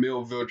all the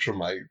male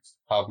Viltrumites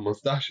have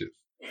mustaches.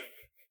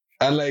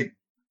 And like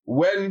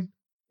when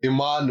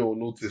Emmanuel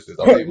noticed this,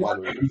 I'll say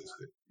Emmanuel noticed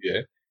it,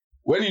 yeah.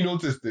 When he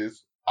noticed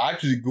this, I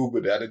actually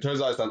Googled it and it turns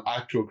out it's an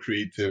actual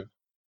creative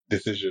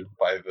decision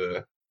by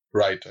the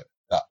writer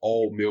that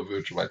all male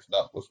Viltrumites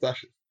have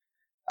mustaches.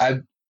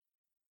 And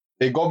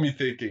it got me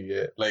thinking,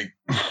 yeah, like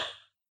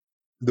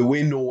the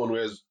way no one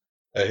wears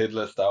a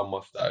Hitler style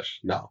mustache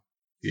now.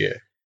 Yeah.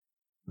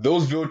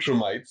 Those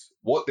Viltrumites,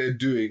 what they're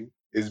doing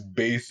is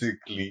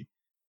basically,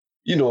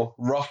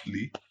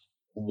 roughly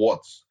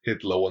what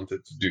Hitler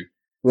wanted to do.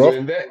 So rough.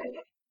 in their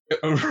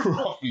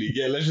roughly,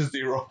 yeah, let's just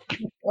say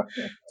roughly.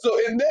 So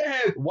in their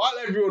head, while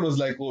everyone was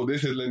like, "Oh,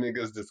 this Hitler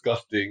nigga's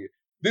disgusting,"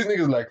 this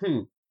nigga's like,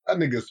 that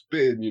nigga's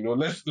spitting,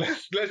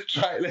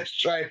 let's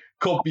try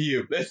copy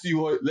him. Let's see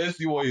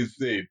what he's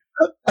saying."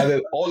 And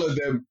then all of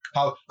them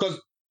have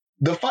because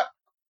the fact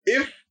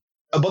if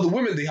but the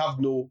women they have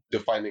no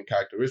defining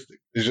characteristic.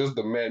 It's just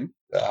the men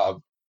that have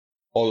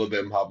all of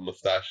them have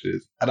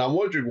mustaches. And I'm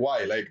wondering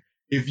why. Like,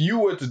 if you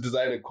were to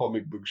design a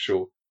comic book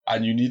show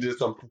and you needed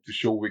something to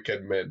show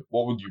wicked men,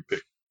 what would you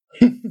pick?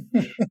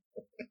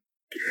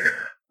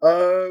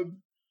 um,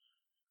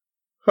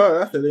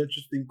 that's an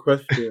interesting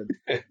question.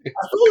 I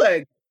feel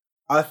like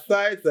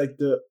aside like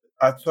the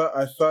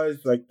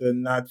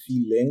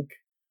Nazi link,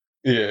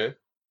 Yeah.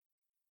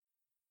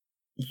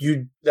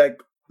 you like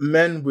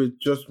men with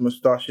just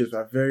mustaches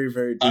are very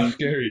very That's dangerous.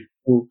 scary.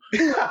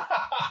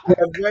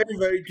 They're very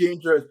very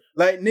dangerous.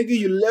 Like nigga,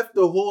 you left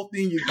the whole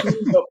thing, you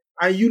cleaned up,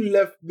 and you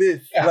left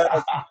this.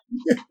 Like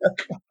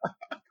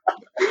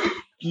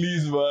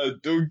Please, man,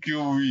 don't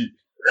kill me.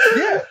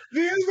 Yeah,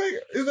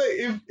 it's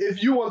like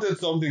if you wanted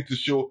something to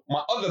show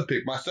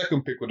my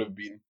second pick would have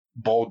been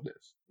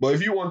baldness. But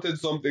if you wanted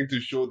something to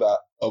show that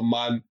a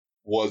man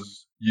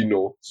was,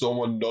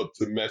 someone not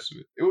to mess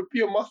with, it would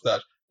be a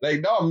mustache.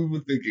 Like now I'm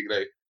even thinking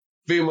like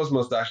famous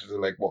mustaches are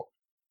like what?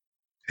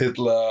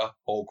 Hitler,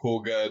 Hulk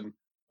Hogan,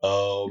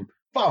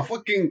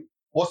 fucking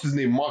what's his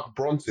name? Mark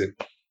Bronson.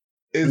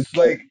 It's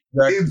like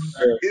exactly. it's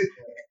it,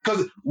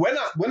 because when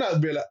I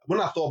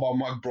thought about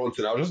Mark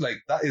Bronson, I was just like,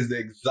 that is the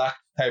exact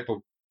type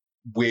of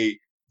way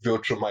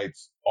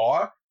Viltrumites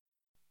are.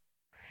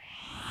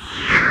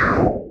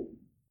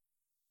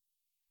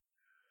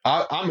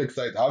 I'm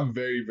excited. I'm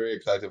very, very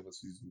excited for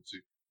season 2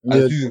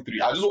 and Yeah. season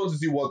 3. I just want to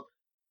see what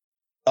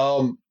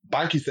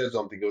Banky said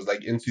something. It was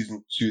like in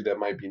season 2 there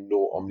might be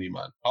no Omni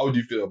Man. How would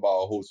you feel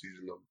about a whole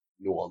season of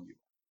no Omni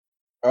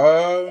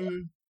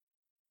Um,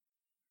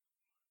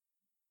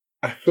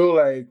 I feel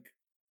like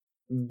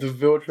the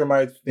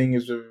Viltrumites thing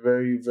is a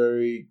very,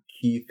 very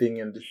key thing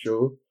in the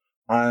show,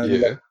 Man? and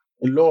Yeah, like,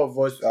 a lot of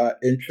us are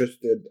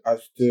interested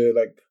as to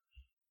like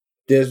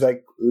there's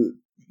like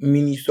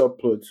mini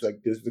subplots.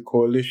 Like there's the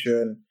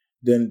coalition,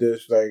 then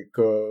there's like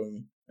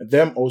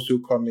them also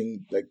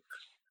coming like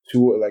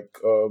to like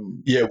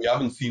yeah. We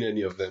haven't seen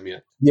any of them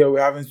yet. yeah, we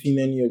haven't seen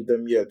any of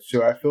them yet.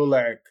 So I feel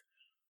like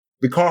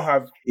we can't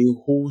have a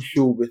whole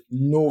show with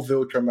no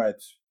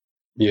Viltrumites.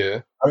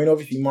 Yeah. I mean,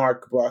 obviously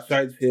Mark, but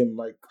aside him,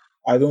 like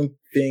I don't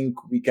think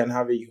we can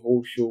have a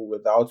whole show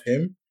without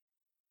him.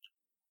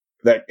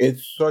 Like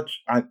it's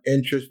such an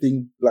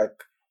interesting like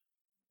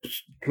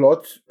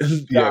plot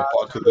Yeah, that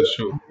part of the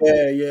show.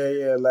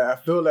 yeah. Like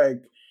I feel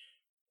like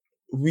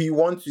we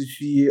want to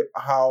see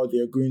how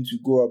they're going to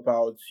go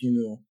about,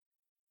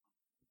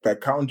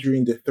 like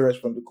countering the threats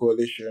from the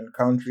coalition,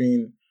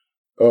 countering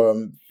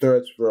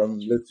threats from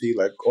let's say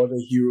like other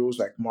heroes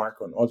like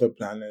Mark on other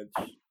planets.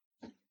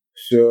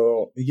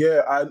 So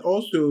yeah, and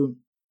also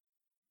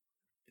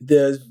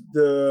there's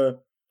the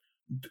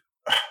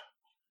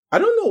I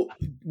don't know,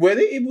 were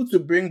they able to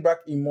bring back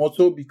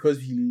Immortal because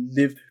he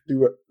lived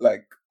through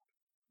like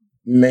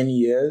many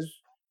years,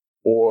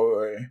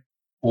 or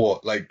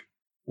What like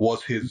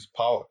was his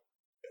power?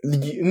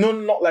 no,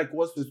 not like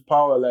what's his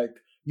power like?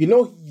 He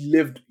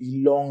lived a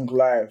long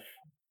life.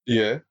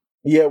 Yeah.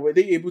 Yeah, were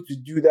they able to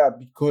do that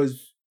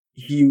because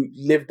he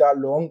lived that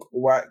long?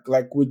 Why,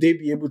 like, would they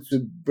be able to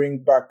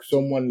bring back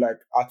someone like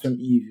Atom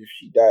Eve if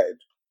she died?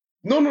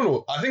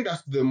 No. I think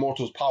that's the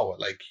immortal's power.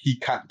 Like he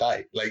can't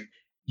die. Like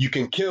you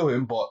can kill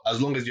him, but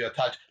as long as you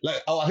attach,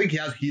 like I think he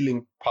has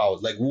healing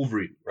powers, like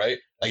Wolverine, right?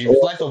 Like if you Or,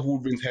 slice off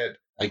Wolverine's head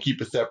and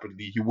keep it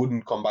separately, he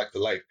wouldn't come back to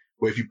life.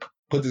 Where if you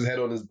put his head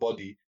on his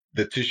body,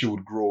 the tissue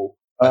would grow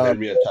and um, then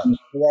reattach.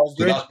 well, I was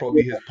So going to that's say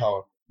probably his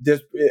power.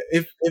 just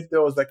if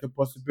there was like a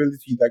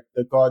possibility like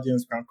the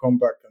Guardians can come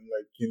back and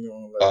like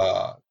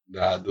like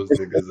Nah, it's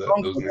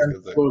wrong those for them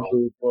niggas to are go gone.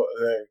 though, but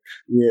like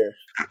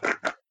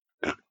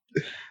yeah,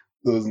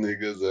 Those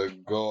niggas are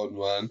gone,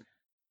 man.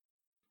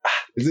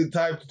 Is it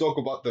time to talk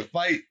about the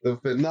fight, the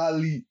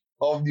finale,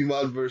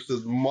 Omni-Man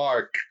versus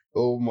Mark?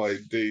 Oh my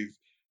days!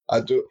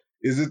 I do.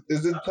 Is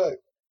it time?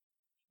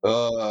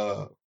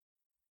 Uh,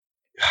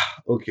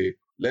 okay.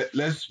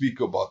 Let's speak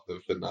about the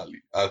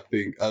finale. I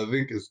think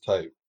it's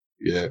time.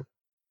 Yeah.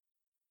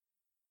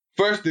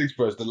 First things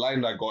first. The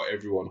line that got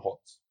everyone hot.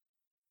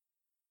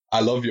 I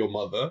love your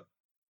mother,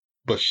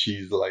 but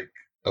she's like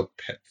a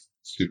pet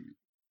to me.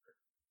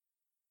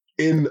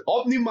 In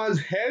Omni-Man's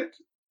head,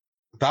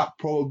 that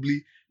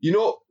probably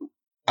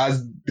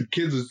as the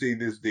kids would say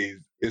these days,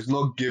 it's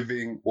not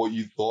giving what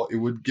you thought it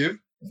would give.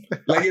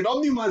 Like in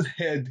Omni-Man's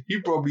head, he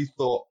probably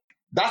thought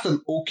that's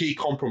an okay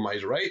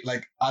compromise, right?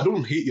 Like I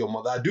don't hate your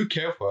mother, I do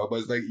care for her, but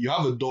it's like you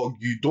have a dog,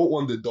 you don't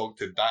want the dog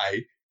to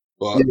die,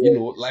 but yeah,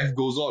 life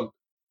goes on.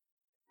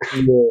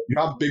 yeah. You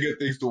have bigger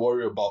things to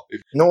worry about.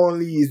 Not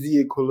only is he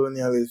a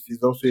colonialist,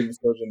 he's also a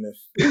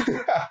misogynist.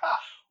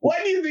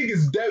 Why do you think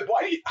it's dead?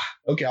 Why do you...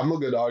 Okay, I'm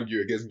not going to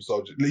argue against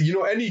misogyny.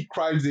 Like, any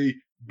crimes they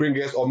bring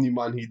against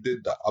Omni-Man, he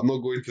did that. I'm not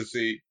going to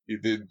say he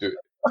didn't do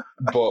it.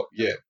 But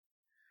yeah.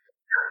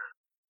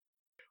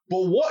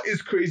 But what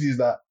is crazy is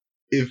that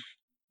if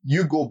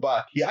you go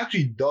back, he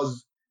actually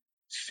does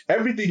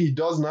everything he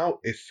does now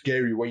is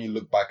scary when you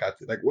look back at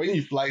it. Like when he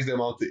flies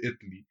them out to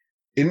Italy,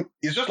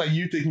 it's just like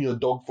you taking your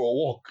dog for a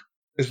walk.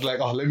 It's like,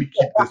 oh, let me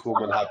keep this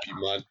woman happy,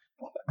 man.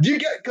 Do you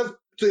get? Because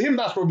to him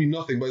that's probably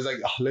nothing, but it's like,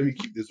 oh, let me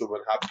keep this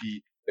woman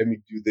happy. Let me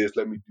do this.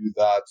 Let me do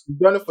that. He's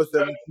done it for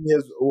 17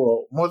 years,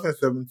 or more than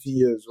 17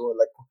 years, or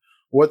like,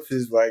 what's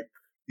his like?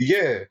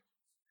 Yeah,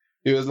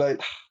 it was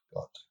like,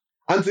 God.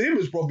 And to him,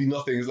 it's probably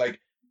nothing. It's like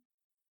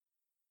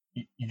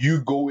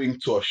you going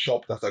to a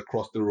shop that's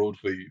across the road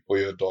for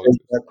your dog.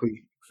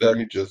 Exactly. Let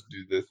me just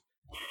do this.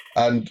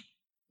 And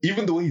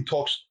even the way he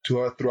talks to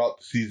her throughout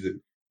the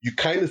season, you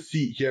kind of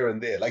see it here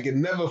and there. Like it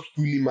never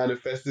fully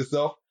manifests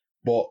itself,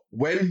 but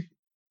when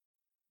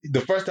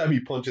the first time he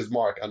punches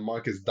Mark and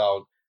Mark is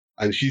down,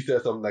 and she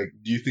says something like,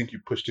 "Do you think you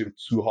pushed him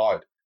too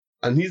hard?"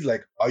 And he's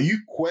like, "Are you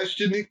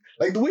questioning?"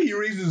 Like the way he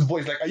raises his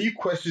voice, like, "Are you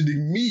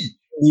questioning me?"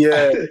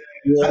 Yeah, and,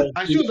 yeah.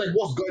 and she was like,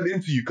 "What's going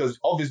into you?" Because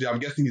obviously, I'm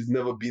guessing he's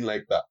never been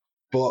like that.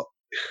 But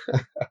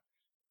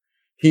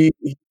He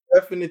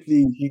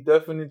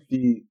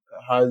definitely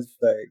has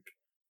like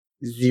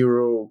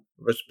zero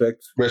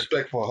respect.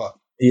 respect for her.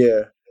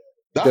 Yeah,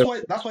 That's def-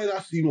 why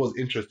that scene was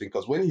interesting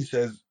because when he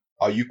says,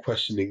 "Are you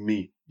questioning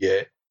me?"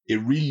 Yeah, it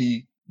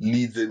really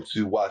leads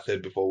into what I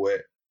said before,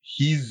 where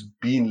he's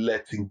been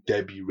letting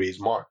Debbie raise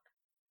Mark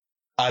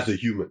as a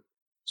human.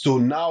 So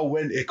now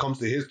when it comes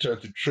to his turn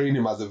to train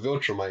him as a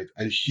Viltrumite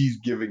and she's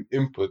giving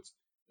input,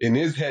 in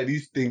his head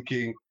he's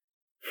thinking,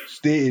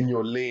 stay in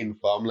your lane,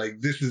 fam.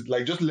 Like this is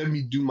like just let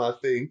me do my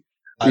thing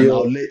and Yeah.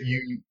 I'll let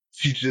you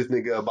teach this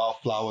nigga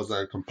about flowers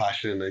and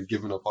compassion and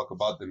giving a fuck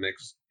about the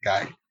next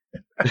guy.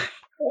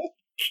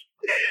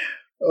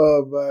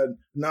 Oh man,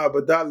 nah,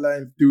 but that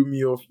line threw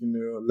me off.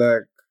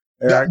 Like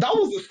That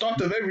was the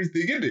start of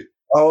everything, isn't it?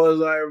 I was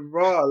like,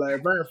 raw,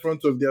 like right in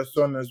front of their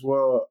son as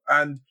well,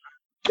 and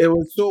it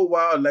was so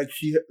wild. Like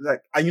she,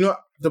 like, and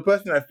the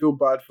person I feel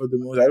bad for the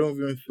most. I don't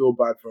even feel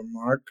bad for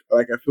Mark.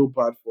 Like I feel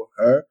bad for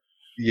her.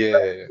 Yeah.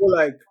 I feel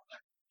like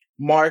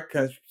Mark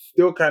can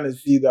still kind of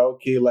see that.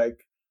 Okay, like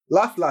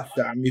last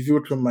year, I'm a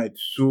Viltrumite,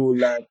 so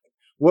like,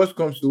 worst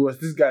comes to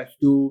worst, this guy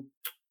still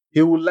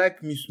he will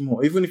like me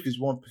small, even if it's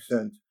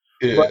 1%.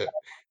 But Yeah.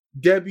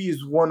 Debbie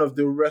is one of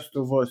the rest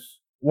of us,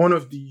 one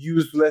of the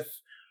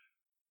useless,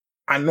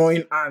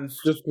 annoying ants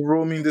just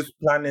roaming this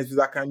planet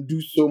that can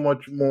do so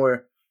much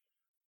more.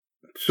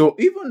 So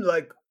even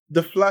like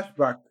the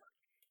flashback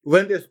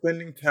when they're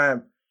spending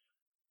time,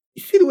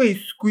 you see the way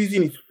he's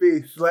squeezing his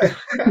face, like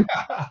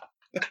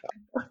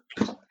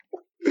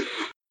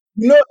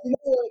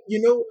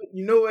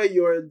where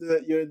you're in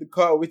the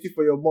car waiting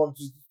for your mom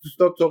to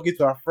stop talking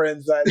to her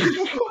friends, and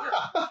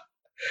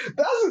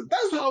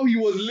That's how he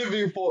was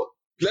living for,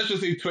 let's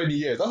just say, 20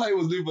 years. That's how he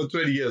was living for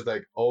 20 years.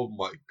 Like, oh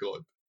my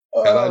god.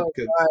 Can I oh,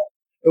 can, God.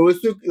 It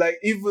was so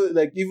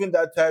even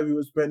that time he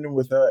was spending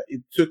with her,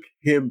 it took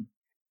him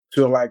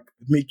to like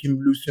make him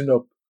loosen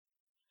up.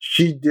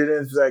 She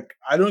didn't, like,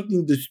 I don't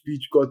think the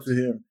speech got to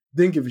him.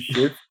 Didn't give a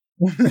shit.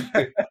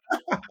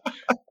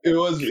 it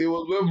was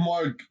when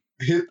Mark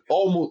hit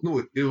almost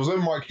no, it was when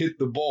Mark hit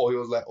the ball. He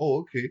was like,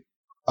 oh, okay.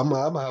 I'm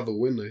gonna have a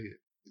winner here.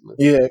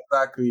 Yeah,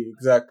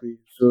 exactly.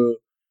 So,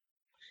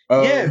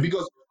 Yeah, um,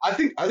 because I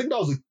think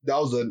that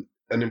was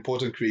an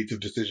important creative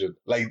decision.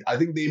 Like I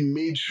think they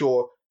made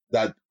sure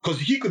that because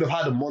he could have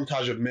had a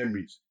montage of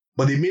memories,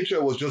 but they made sure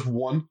it was just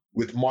one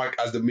with Mark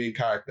as the main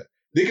character.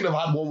 They could have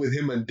had one with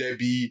him and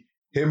Debbie,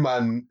 him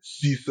and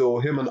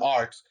Cecil, him and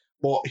Arx,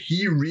 but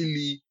he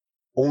really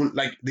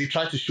like they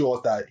tried to show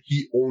us that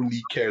he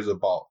only cares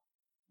about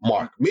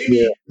Mark. yeah,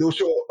 Maybe they'll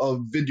show a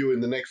video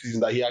in the next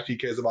season that he actually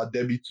cares about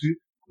Debbie too,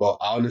 but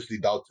I honestly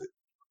doubt it.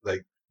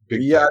 Like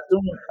big yeah. I time.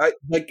 don't. I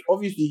like.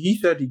 Obviously, he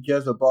said he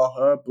cares about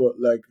her, but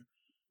like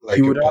he Like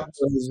a would have pet.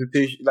 no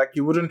hesitation. Like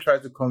he wouldn't try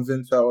to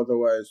convince her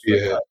otherwise. Like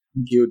I Yeah.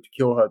 think he would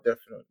kill her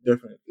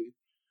definitely.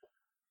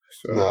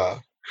 So Nah,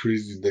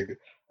 crazy nigga.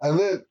 And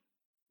then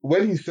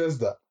when he says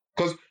that,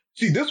 because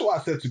see, this is what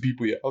I said to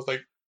people here. I was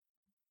like,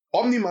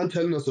 Omni-Man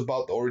telling us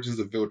about the origins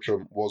of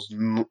Viltrum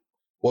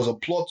was a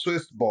plot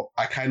twist, but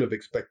I kind of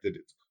expected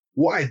it.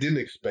 What I didn't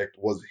expect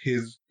was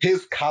his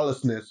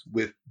callousness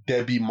with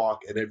Debbie,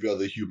 Mark, and every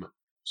other human.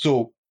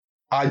 So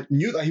I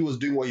knew that he was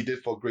doing what he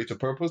did for a greater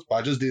purpose, but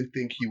I just didn't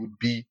think he would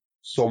be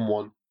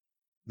someone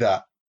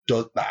that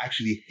that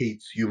actually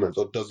hates humans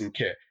or doesn't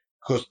care.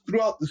 Because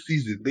throughout the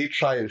season, they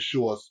try and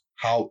show us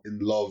how in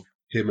love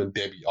him and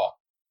Debbie are.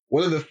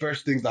 One of the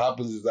first things that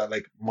happens is that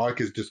like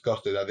Mark is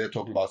disgusted that they're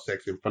talking about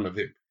sex in front of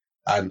him,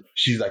 and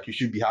she's like, "You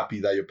should be happy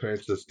that your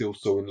parents are still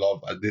so in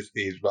love at this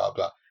age." Blah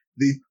blah.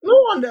 They no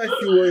wonder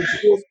she was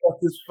so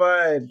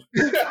satisfied.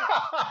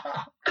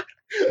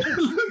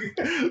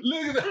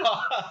 look at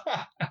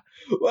that.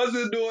 What's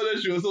it doing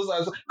that she was so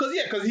sad?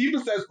 Because he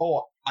even says,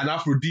 "Oh, an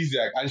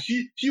aphrodisiac," and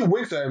she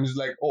winks at him. Is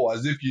like, "Oh,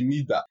 as if you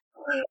need that."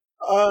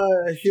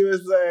 She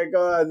was like,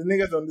 the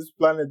niggas on this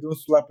planet don't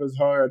slap as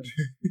hard.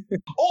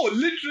 Oh,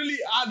 literally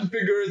and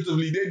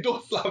figuratively, they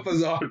don't slap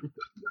as hard.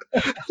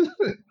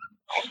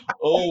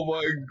 Oh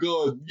my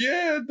god,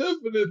 yeah,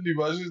 definitely,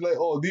 man. She's like,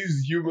 "Oh,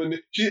 these human."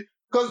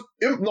 Because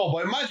no,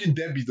 but imagine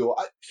Debbie though.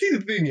 See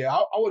the thing here.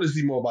 I want to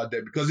see more about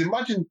Debbie because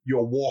imagine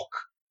your walk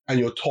and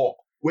your talk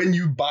when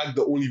you bag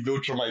the only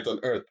Viltrumite on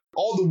Earth.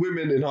 All the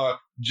women in her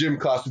gym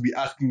class would be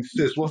asking,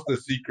 "Sis, what's the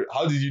secret?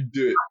 How did you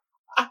do it?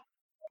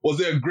 Was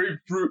it a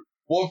grapefruit?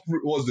 What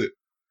fruit was it?"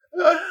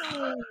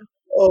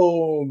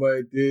 Oh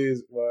my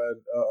days,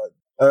 man.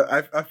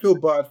 I feel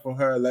bad for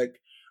her. Like,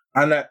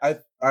 and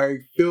I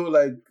feel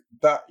like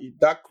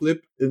that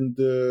clip in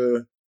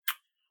the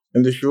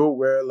show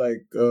where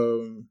like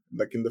in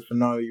the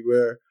finale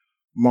where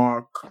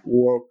Mark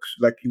walks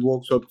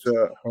up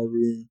to her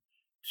room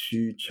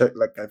to check,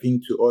 like, I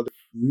think to order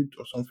food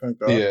or something like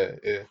that.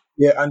 Yeah, yeah,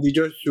 Yeah, and they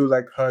just show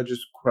like her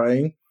just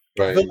crying.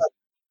 I feel right.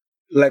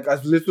 like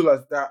as little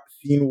as that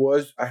scene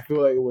was, I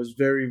feel like it was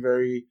very,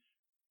 very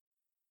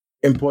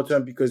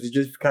important because it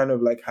just kind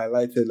of like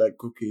highlighted like,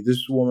 okay,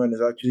 this woman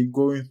is actually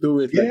going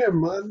through it. Like Yeah,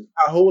 man.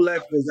 her whole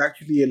life is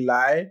actually a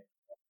lie.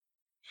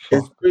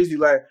 It's Fuck. crazy.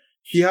 Like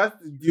she has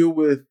to deal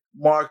with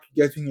Mark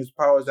getting his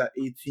powers at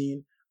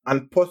 18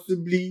 and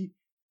possibly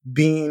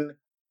being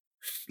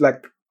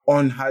like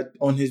on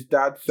his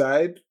dad's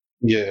side.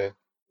 Yeah,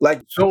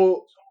 Like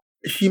so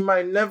she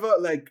might never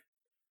like,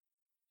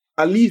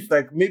 at least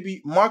like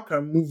maybe Mark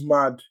can move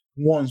mad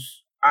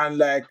once and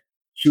like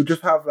she'll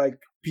just have like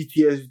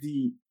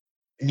PTSD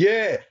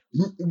Yeah,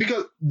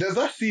 because there's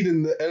that scene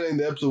in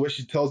the episode where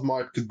she tells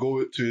Mark to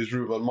go to his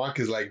room, and Mark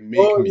is like,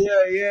 "Make Oh me,"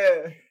 yeah,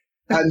 yeah,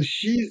 and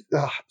she's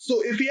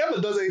so if he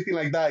ever does anything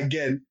like that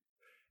again,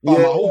 yeah.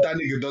 I hope that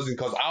nigga doesn't,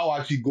 because I'll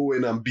actually go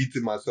in and beat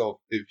it myself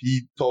if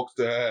he talks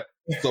to her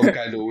some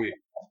kind of way.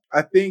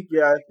 I think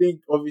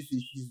obviously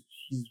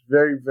she's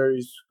very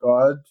very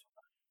scarred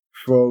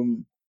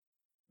from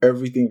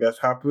everything that's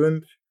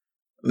happened.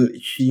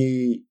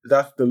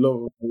 That's the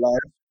love of her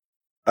life,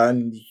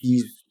 and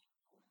he's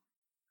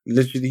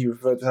literally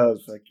referred to her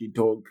as like a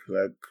dog,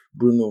 like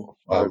Bruno.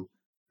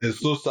 It's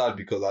so sad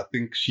because I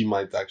think she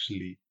might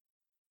actually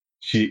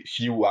she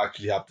will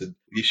actually have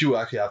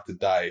to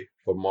die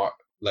for Mark,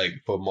 like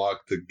for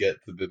Mark to get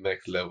to the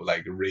next level,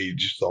 like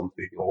rage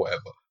something or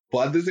whatever.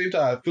 But at the same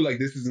time, I feel like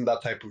this isn't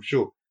that type of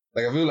show.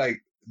 Like I feel like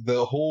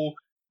the whole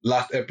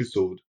last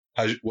episode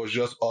was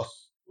just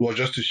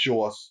to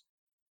show us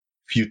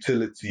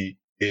futility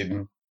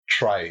in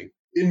trying.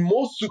 In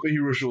most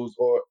superhero shows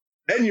or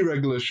any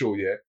regular show,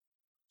 yeah,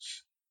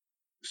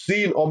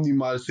 seeing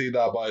Omni-Man say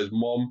that about his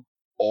mom,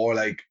 or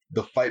like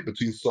the fight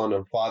between son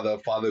and father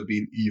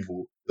being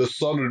evil, the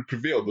son would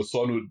prevail. The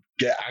son would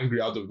get angry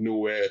out of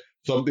nowhere.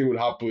 Something would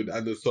happen,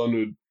 and the son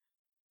would,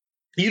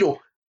 you know,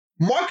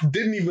 Mark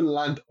didn't even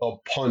land a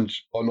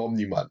punch on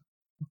Omni-Man.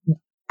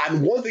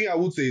 And one thing I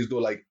would say is though,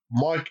 like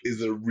Mark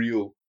is a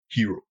real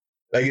hero.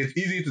 Like it's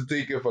easy to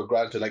take it for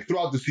granted. Like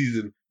throughout the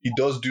season, he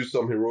does do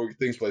some heroic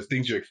things, but it's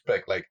things you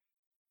expect, like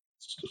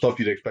stuff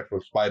you'd expect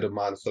from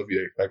Spider-Man, stuff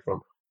you'd expect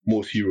from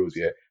most heroes,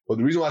 yeah. But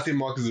the reason why I say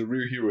Mark is a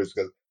real hero is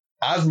because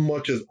as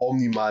much as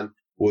Omni-Man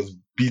was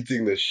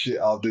beating the shit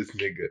out of this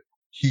nigga,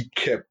 he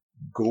kept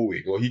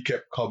going, or he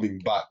kept coming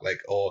back, like,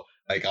 oh,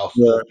 like I'll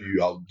Yeah, stop you,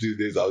 I'll do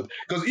this,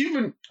 because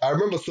even I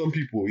remember some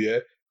people, yeah,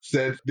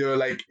 said they were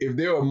like, if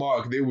they were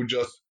Mark, they would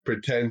just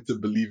pretend to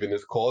believe in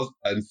his cause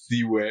and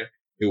see where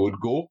it would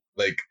go,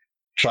 like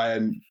try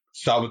and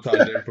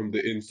sabotage them from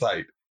the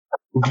inside.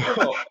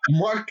 But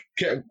Mark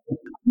kept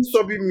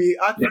stopping me.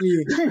 Ask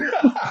me.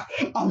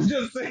 I'm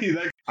just saying,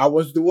 like, I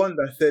was the one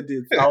that said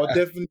it.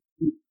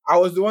 I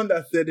was the one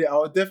that said it. I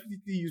would definitely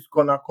use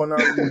corner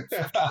route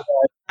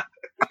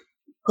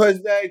because,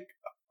 like,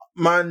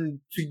 man,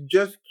 to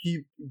just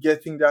keep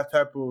getting that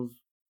type of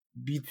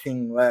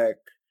beating, like,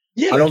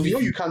 yeah, and like you know,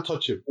 you obviously, can't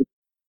touch him.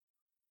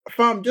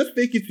 fam, just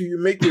fake it till you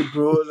make it,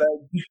 bro.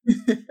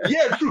 Like,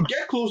 Yeah, true.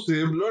 Get close to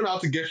him, learn how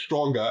to get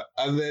stronger,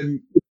 and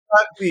then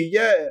exactly,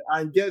 yeah,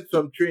 and get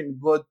some training.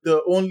 But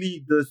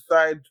the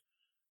side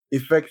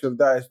effects of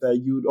that is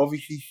that you would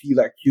obviously see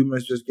like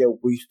humans just get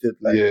wasted,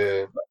 like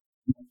yeah,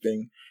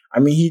 thing. I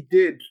mean, he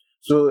did,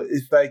 so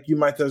it's like you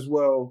might as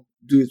well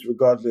do it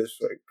regardless,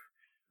 like,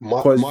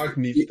 because Mark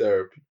needs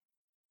therapy.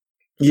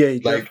 yeah, he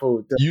Like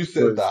definitely you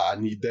said does. that,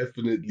 and he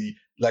definitely,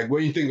 like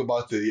when you think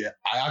about it, yeah,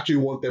 I actually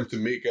want them to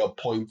make a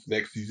point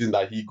next season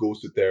that he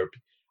goes to therapy.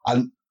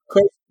 And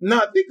Because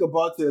now think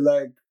about it,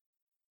 like,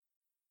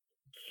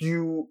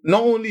 you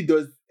not only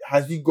does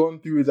has he gone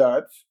through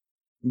that,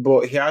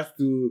 but he has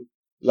to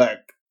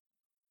like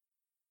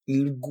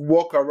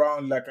walk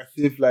around like as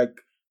if like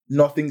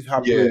nothing's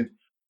yeah, happened.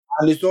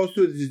 And it's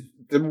also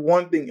the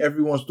one thing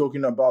everyone's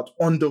talking about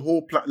on the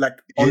whole like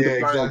on the yeah,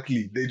 planet.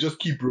 exactly. They just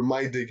keep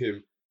reminding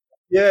him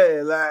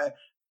Yeah, like,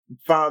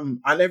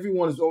 fam, and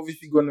everyone is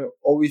obviously gonna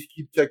always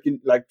keep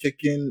checking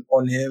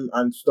on him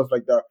and stuff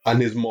like that.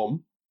 and his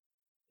mom,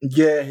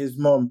 Yeah, his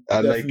mom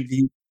and like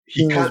definitely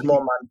he seeing his can't.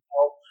 mom and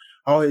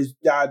how his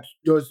dad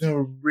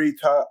doesn't rate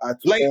her at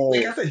Like I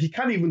all. said, he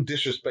can't even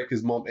disrespect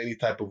his mom any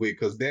type of way,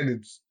 because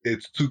then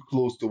it's too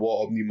close to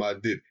what Omni Man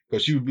did.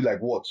 Because she would be like,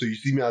 "What? So you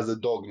see me as a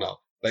dog now?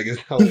 Like it's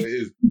how it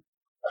is."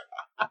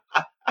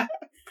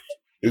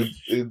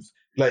 It's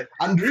like,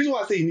 and the reason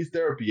why I say he needs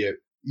therapy, yeah,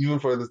 even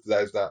further to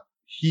that, is that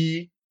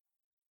he,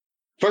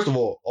 first of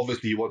all,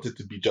 obviously he wanted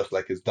to be just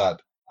like his dad,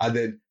 and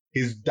then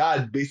his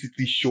dad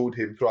basically showed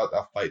him throughout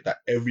that fight that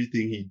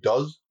everything he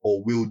does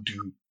or will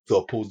do to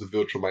oppose the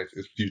Viltrumites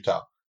is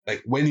futile.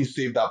 Like when he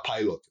saved that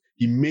pilot,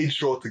 he made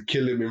sure to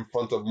kill him in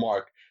front of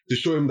Mark to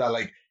show him that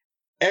like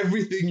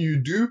everything you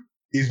do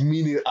is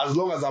meaning, as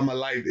long as I'm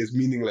alive, is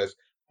meaningless.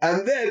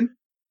 And then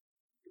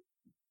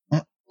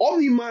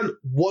Omni Man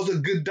was a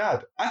good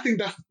dad. I think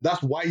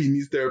that's why he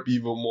needs therapy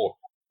even more.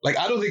 Like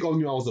I don't think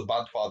Omni Man was a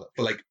bad father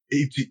for like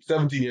 18,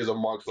 17 years of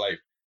Mark's life.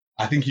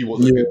 I think he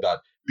was a Yeah, good dad,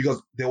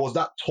 because there was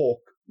that talk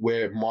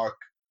where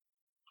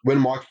when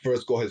Mark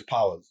first got his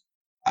powers,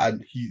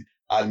 and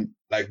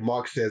like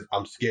Mark says,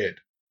 "I'm scared."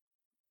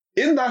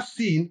 In that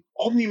scene,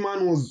 Omni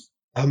Man was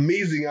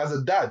amazing as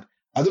a dad.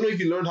 I don't know if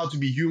he learned how to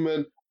be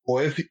human,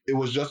 or if it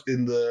was just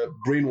in the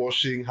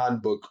brainwashing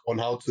handbook on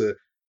how to,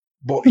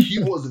 but he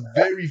was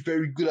very,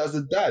 very good as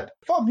a dad.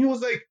 Fam, he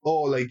was like,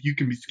 "Oh, like you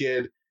can be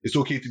scared. It's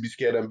okay to be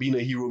scared, and being a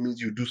hero means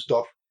you do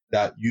stuff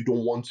that you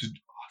don't want to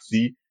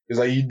see. It's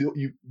like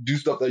you do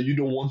stuff that you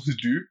don't want to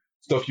do,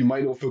 stuff you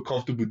might not feel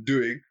comfortable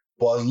doing,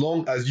 but as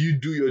long as you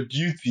do your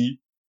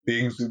duty,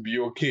 things will be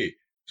okay."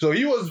 So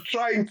he was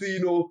trying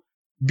to,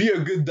 be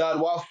a good dad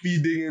while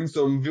feeding in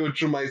some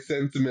Viltrumite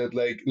sentiment.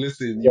 Like,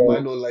 listen, you yeah.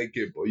 might not like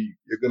it, but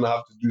you're gonna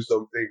have to do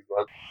some things,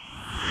 man.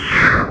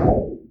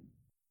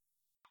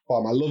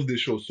 I love this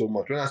show so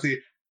much. When I say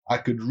I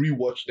could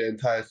rewatch the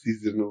entire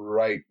season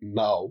right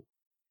now,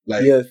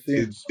 like Yeah,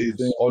 same, it's same,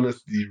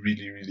 honestly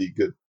really really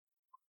good.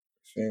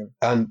 same.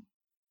 And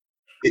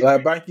it,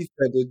 Like Banky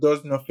said, it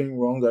does nothing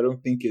wrong. I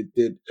don't think it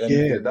did yeah,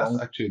 anything that's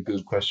wrong. actually a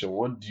good question.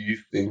 What do you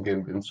think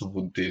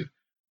Invincible did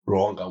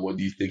wrong, and what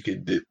do you think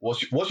it did?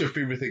 What's your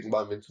favorite thing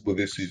about Invincible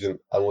this season,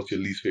 and what's your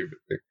least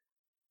favorite thing?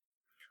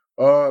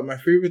 My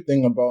favorite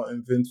thing about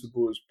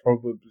Invincible is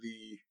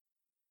probably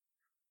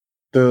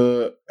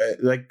the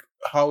like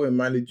how it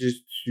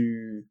manages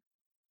to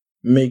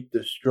make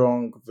the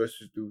strong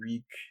versus the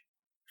weak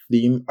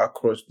theme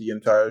across the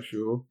entire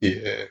show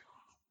Yeah,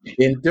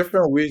 in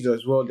different ways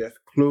as well. There's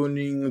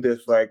cloning,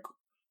 there's like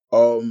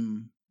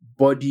um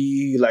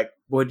body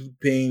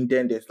pain,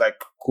 then there's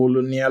like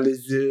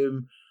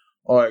colonialism,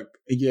 or like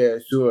yeah,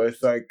 so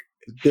it's like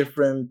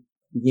different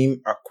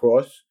theme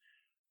across.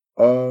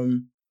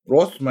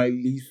 What's my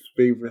least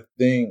favorite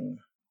thing?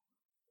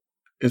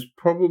 Is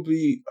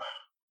probably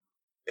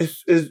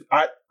is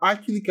I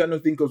actually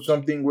cannot think of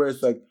something where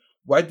it's like,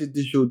 why did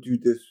this show do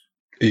this?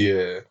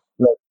 yeah.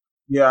 Like,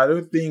 yeah, I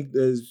don't think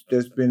there's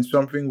been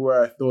something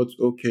where I thought,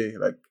 okay,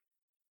 like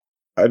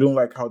I don't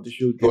like how the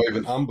show Or did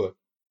even this. Amber.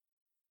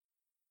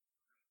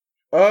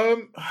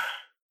 Um,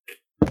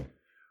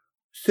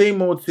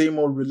 same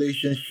old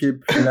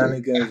relationship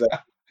shenanigans.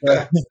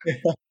 Like,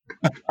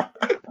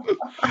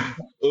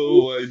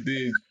 Oh my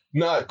days.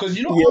 Nah, because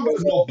you know yeah,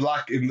 Amber's not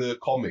black in the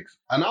comics.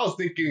 And I was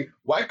thinking,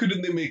 why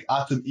couldn't they make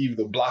Atom Eve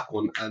the black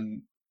one?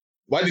 And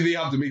why did they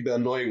have to make the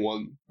annoying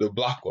one the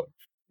black one?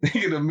 They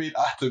could have made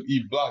Atom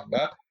Eve black,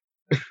 nah?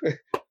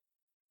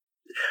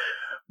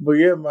 but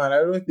yeah, man, I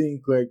don't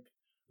think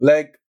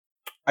like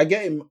I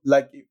get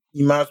like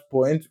Ima's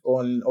point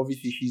on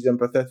obviously she's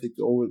empathetic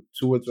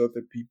towards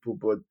other people,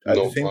 but at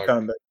the No, same Mark.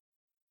 time, like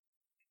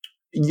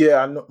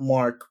yeah, I'm not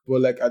Mark,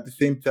 but like at the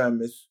same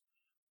time, it's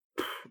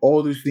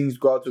all these things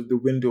go out of the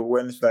window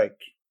when it's like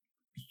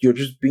you're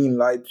just being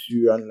lied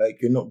to and like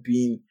you're not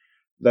being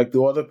like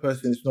the other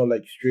person is not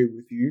like straight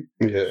with you.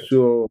 Yeah.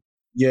 So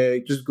yeah,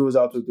 it just goes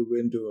out of the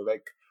window.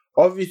 Like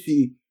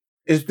obviously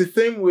it's the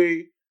same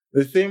way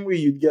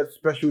you'd get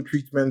special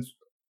treatments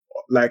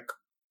like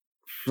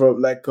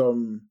from like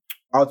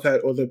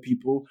outside other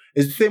people.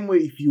 It's the same way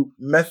if you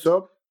mess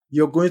up,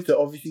 you're going to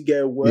obviously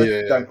get worse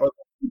Yeah. than other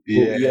people.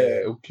 Yeah. Yeah,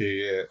 Okay,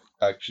 yeah.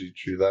 Actually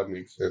true. That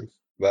makes sense.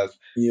 That's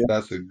yeah,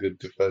 that's a good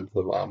defense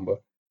of Amber.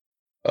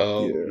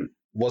 yeah.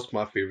 What's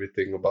my favorite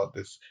thing about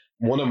this?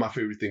 One of my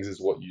favorite things is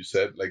what you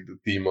said, like the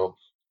theme of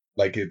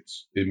like it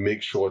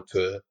makes sure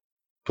to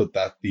put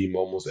that theme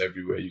almost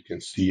everywhere you can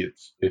see it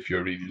if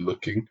you're really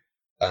looking.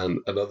 And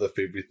another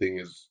favorite thing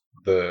is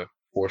the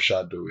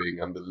foreshadowing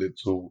and the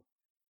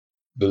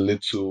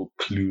little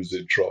clues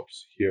it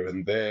drops here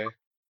and there.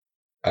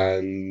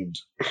 And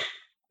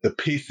the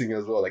pacing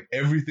as well. Like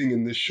everything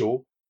in this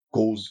show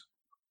goes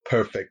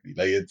perfectly.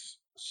 Like it's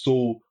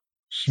so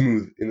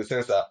smooth in the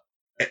sense that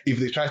if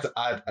they tried to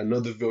add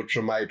another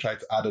Viltrumite, tried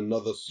to add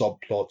another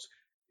subplot,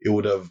 it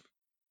would have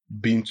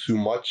been too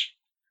much.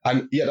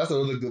 And yeah, that's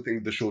another good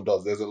thing the show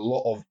does. There's a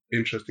lot of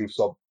interesting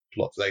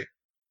subplots. Like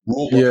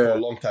Robot for a Yeah.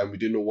 long time, we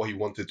didn't know what he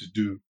wanted to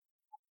do.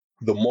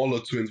 The Mauler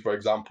twins, for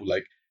example,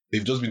 like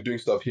they've just been doing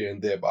stuff here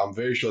and there, but I'm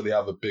very sure they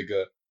have a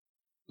bigger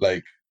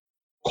like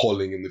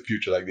calling in the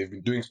future. Like they've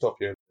been doing stuff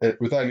here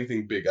without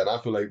anything big, and I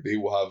feel like they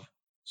will have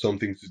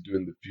something to do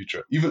in the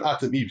future. Even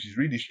Atom Eve, she's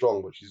really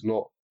strong, but she's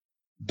not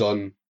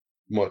done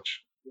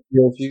much.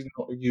 Yeah, she's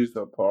not used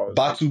her powers.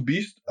 Battle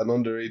Beast, an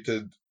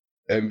underrated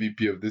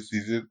MVP of this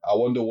season. I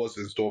wonder what's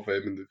in store for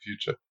him in the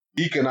future.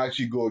 He can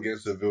actually go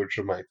against a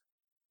Viltrumite.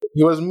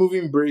 He was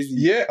moving brazy.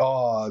 Yeah,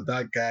 oh,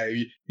 that guy.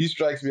 He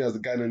strikes me as the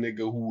kind of nigga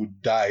who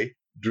would die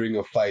during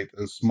a fight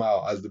and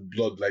smile as the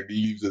blood like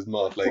leaves his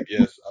mouth. Like,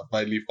 yes, I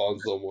finally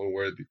found someone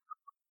worthy.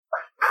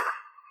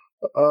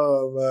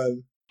 Oh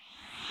man.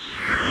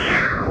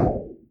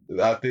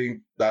 I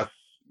think that's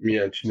me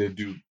and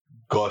Chinedu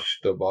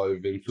gushed about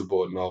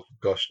Invincible enough,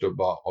 gushed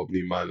about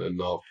Omni-Man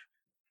enough,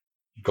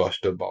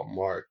 gushed about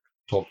Mark,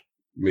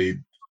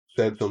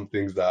 said some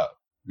things that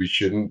we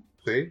shouldn't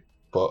say.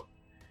 But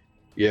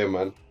yeah,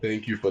 man,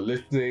 thank you for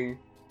listening.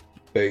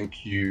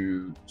 Thank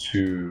you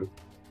to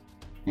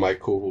my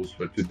co-host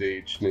for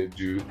today,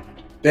 Chinedu.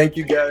 Thank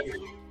you guys.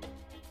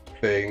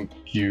 Thank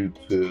you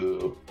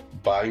to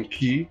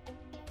Banky.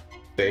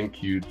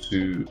 Thank you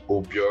to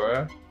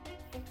Obiora.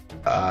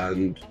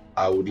 And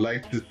I would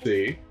like to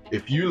say,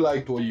 if you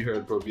liked what you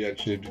heard from me and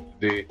Chinedu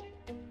today,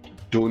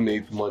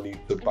 donate money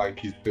to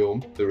Banky's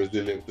film, The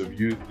Resilience of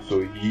Youth,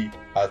 so he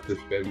has to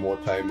spend more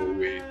time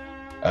away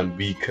and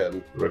we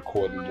can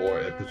record more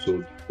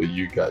episodes for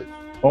you guys.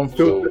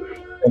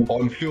 Unfiltered. So,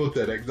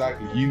 unfiltered,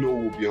 exactly. You know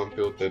we'll be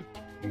unfiltered,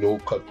 no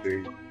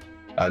cutting,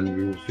 and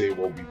we will say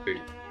what we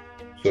think.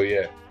 So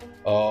yeah,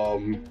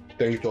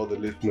 thanks to all the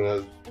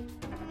listeners.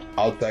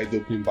 Outside's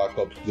opening back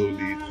up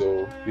slowly,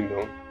 so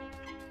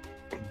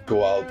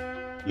go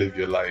out, live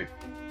your life.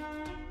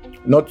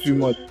 Not too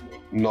much.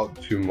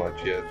 Not too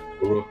much, yes.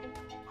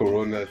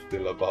 Corona is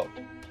still about.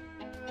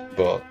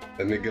 But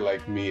a nigga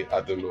like me,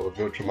 I don't know,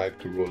 Viltrumite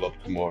could roll up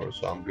tomorrow,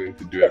 so I'm going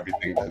to do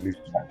everything that needs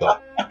to be done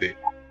today.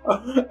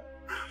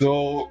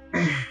 So,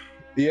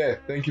 yeah,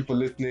 thank you for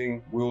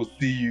listening. We'll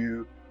see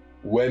you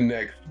when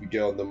next we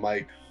get on the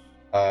mics,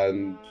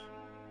 and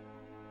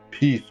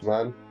peace,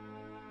 man.